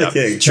know. Return of the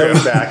King. True.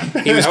 Back.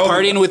 He was I will-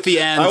 partying with the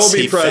ants. I will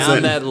be he present.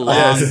 found that long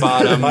Yes.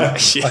 bottom.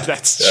 Yeah,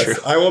 that's true.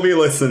 I will be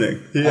listening.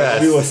 I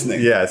will be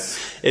listening. Yes.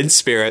 In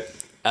spirit.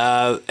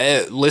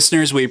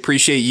 Listeners, we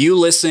appreciate you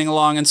listening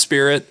along in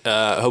spirit.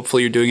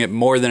 Hopefully you're doing it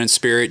more than in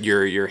spirit.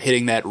 You're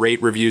hitting that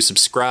rate, review,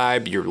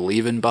 subscribe. You're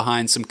leaving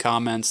behind some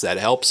comments. That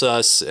helps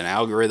us and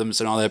algorithms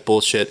and all that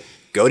bullshit.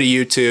 Go to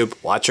YouTube,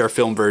 watch our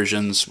film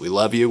versions. We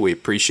love you. We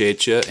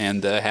appreciate you.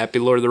 And happy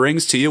Lord of the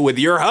Rings to you with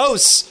your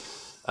hosts.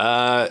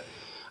 I'm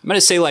going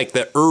to say like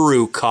the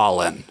Uru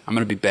Colin. I'm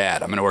going to be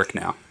bad. I'm going to work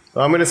now.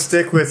 Well, I'm going to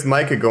stick with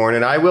Micah Gorn,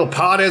 and I will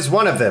pod as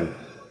one of them.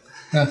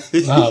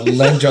 Wow,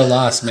 led your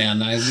loss,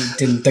 man. I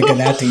didn't think of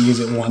that to use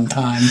it one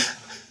time.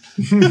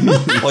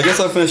 Well, I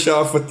guess I'll finish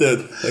off with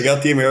I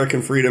got the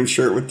American Freedom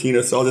shirt with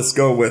Tina, so I'll just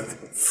go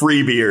with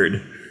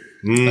Freebeard.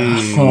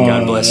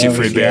 God bless you, There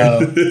we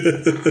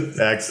Freebeard.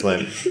 go.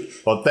 Excellent.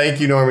 Well,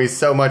 thank you, Normie,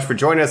 so much for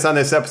joining us on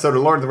this episode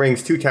of Lord of the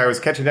Rings, Two Towers.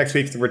 Catch you next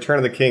week for The Return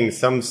of the King.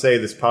 Some say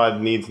this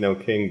pod needs no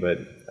king, but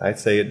I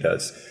say it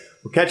does.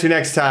 We'll catch you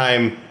next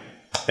time.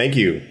 Thank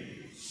you.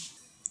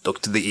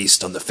 Look to the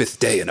east on the 5th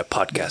day and a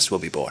podcast will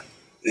be born.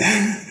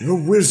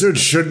 The wizard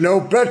should know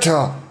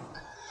better.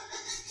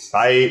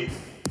 Bye.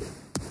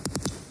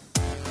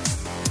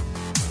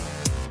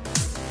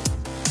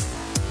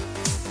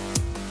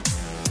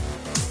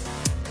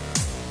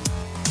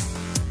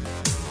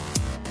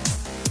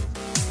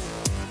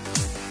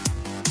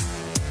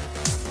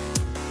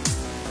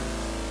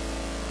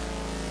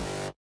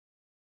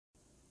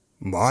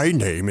 My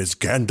name is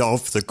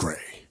Gandalf the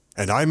Grey,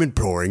 and I'm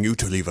imploring you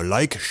to leave a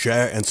like,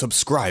 share, and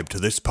subscribe to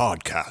this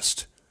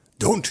podcast.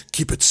 Don't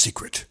keep it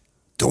secret.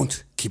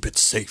 Don't keep it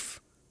safe.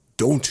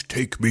 Don't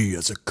take me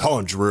as a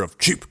conjurer of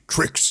cheap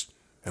tricks,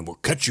 and we'll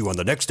catch you on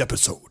the next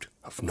episode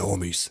of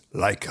Normies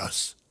Like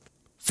Us.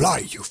 Fly,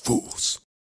 you fools.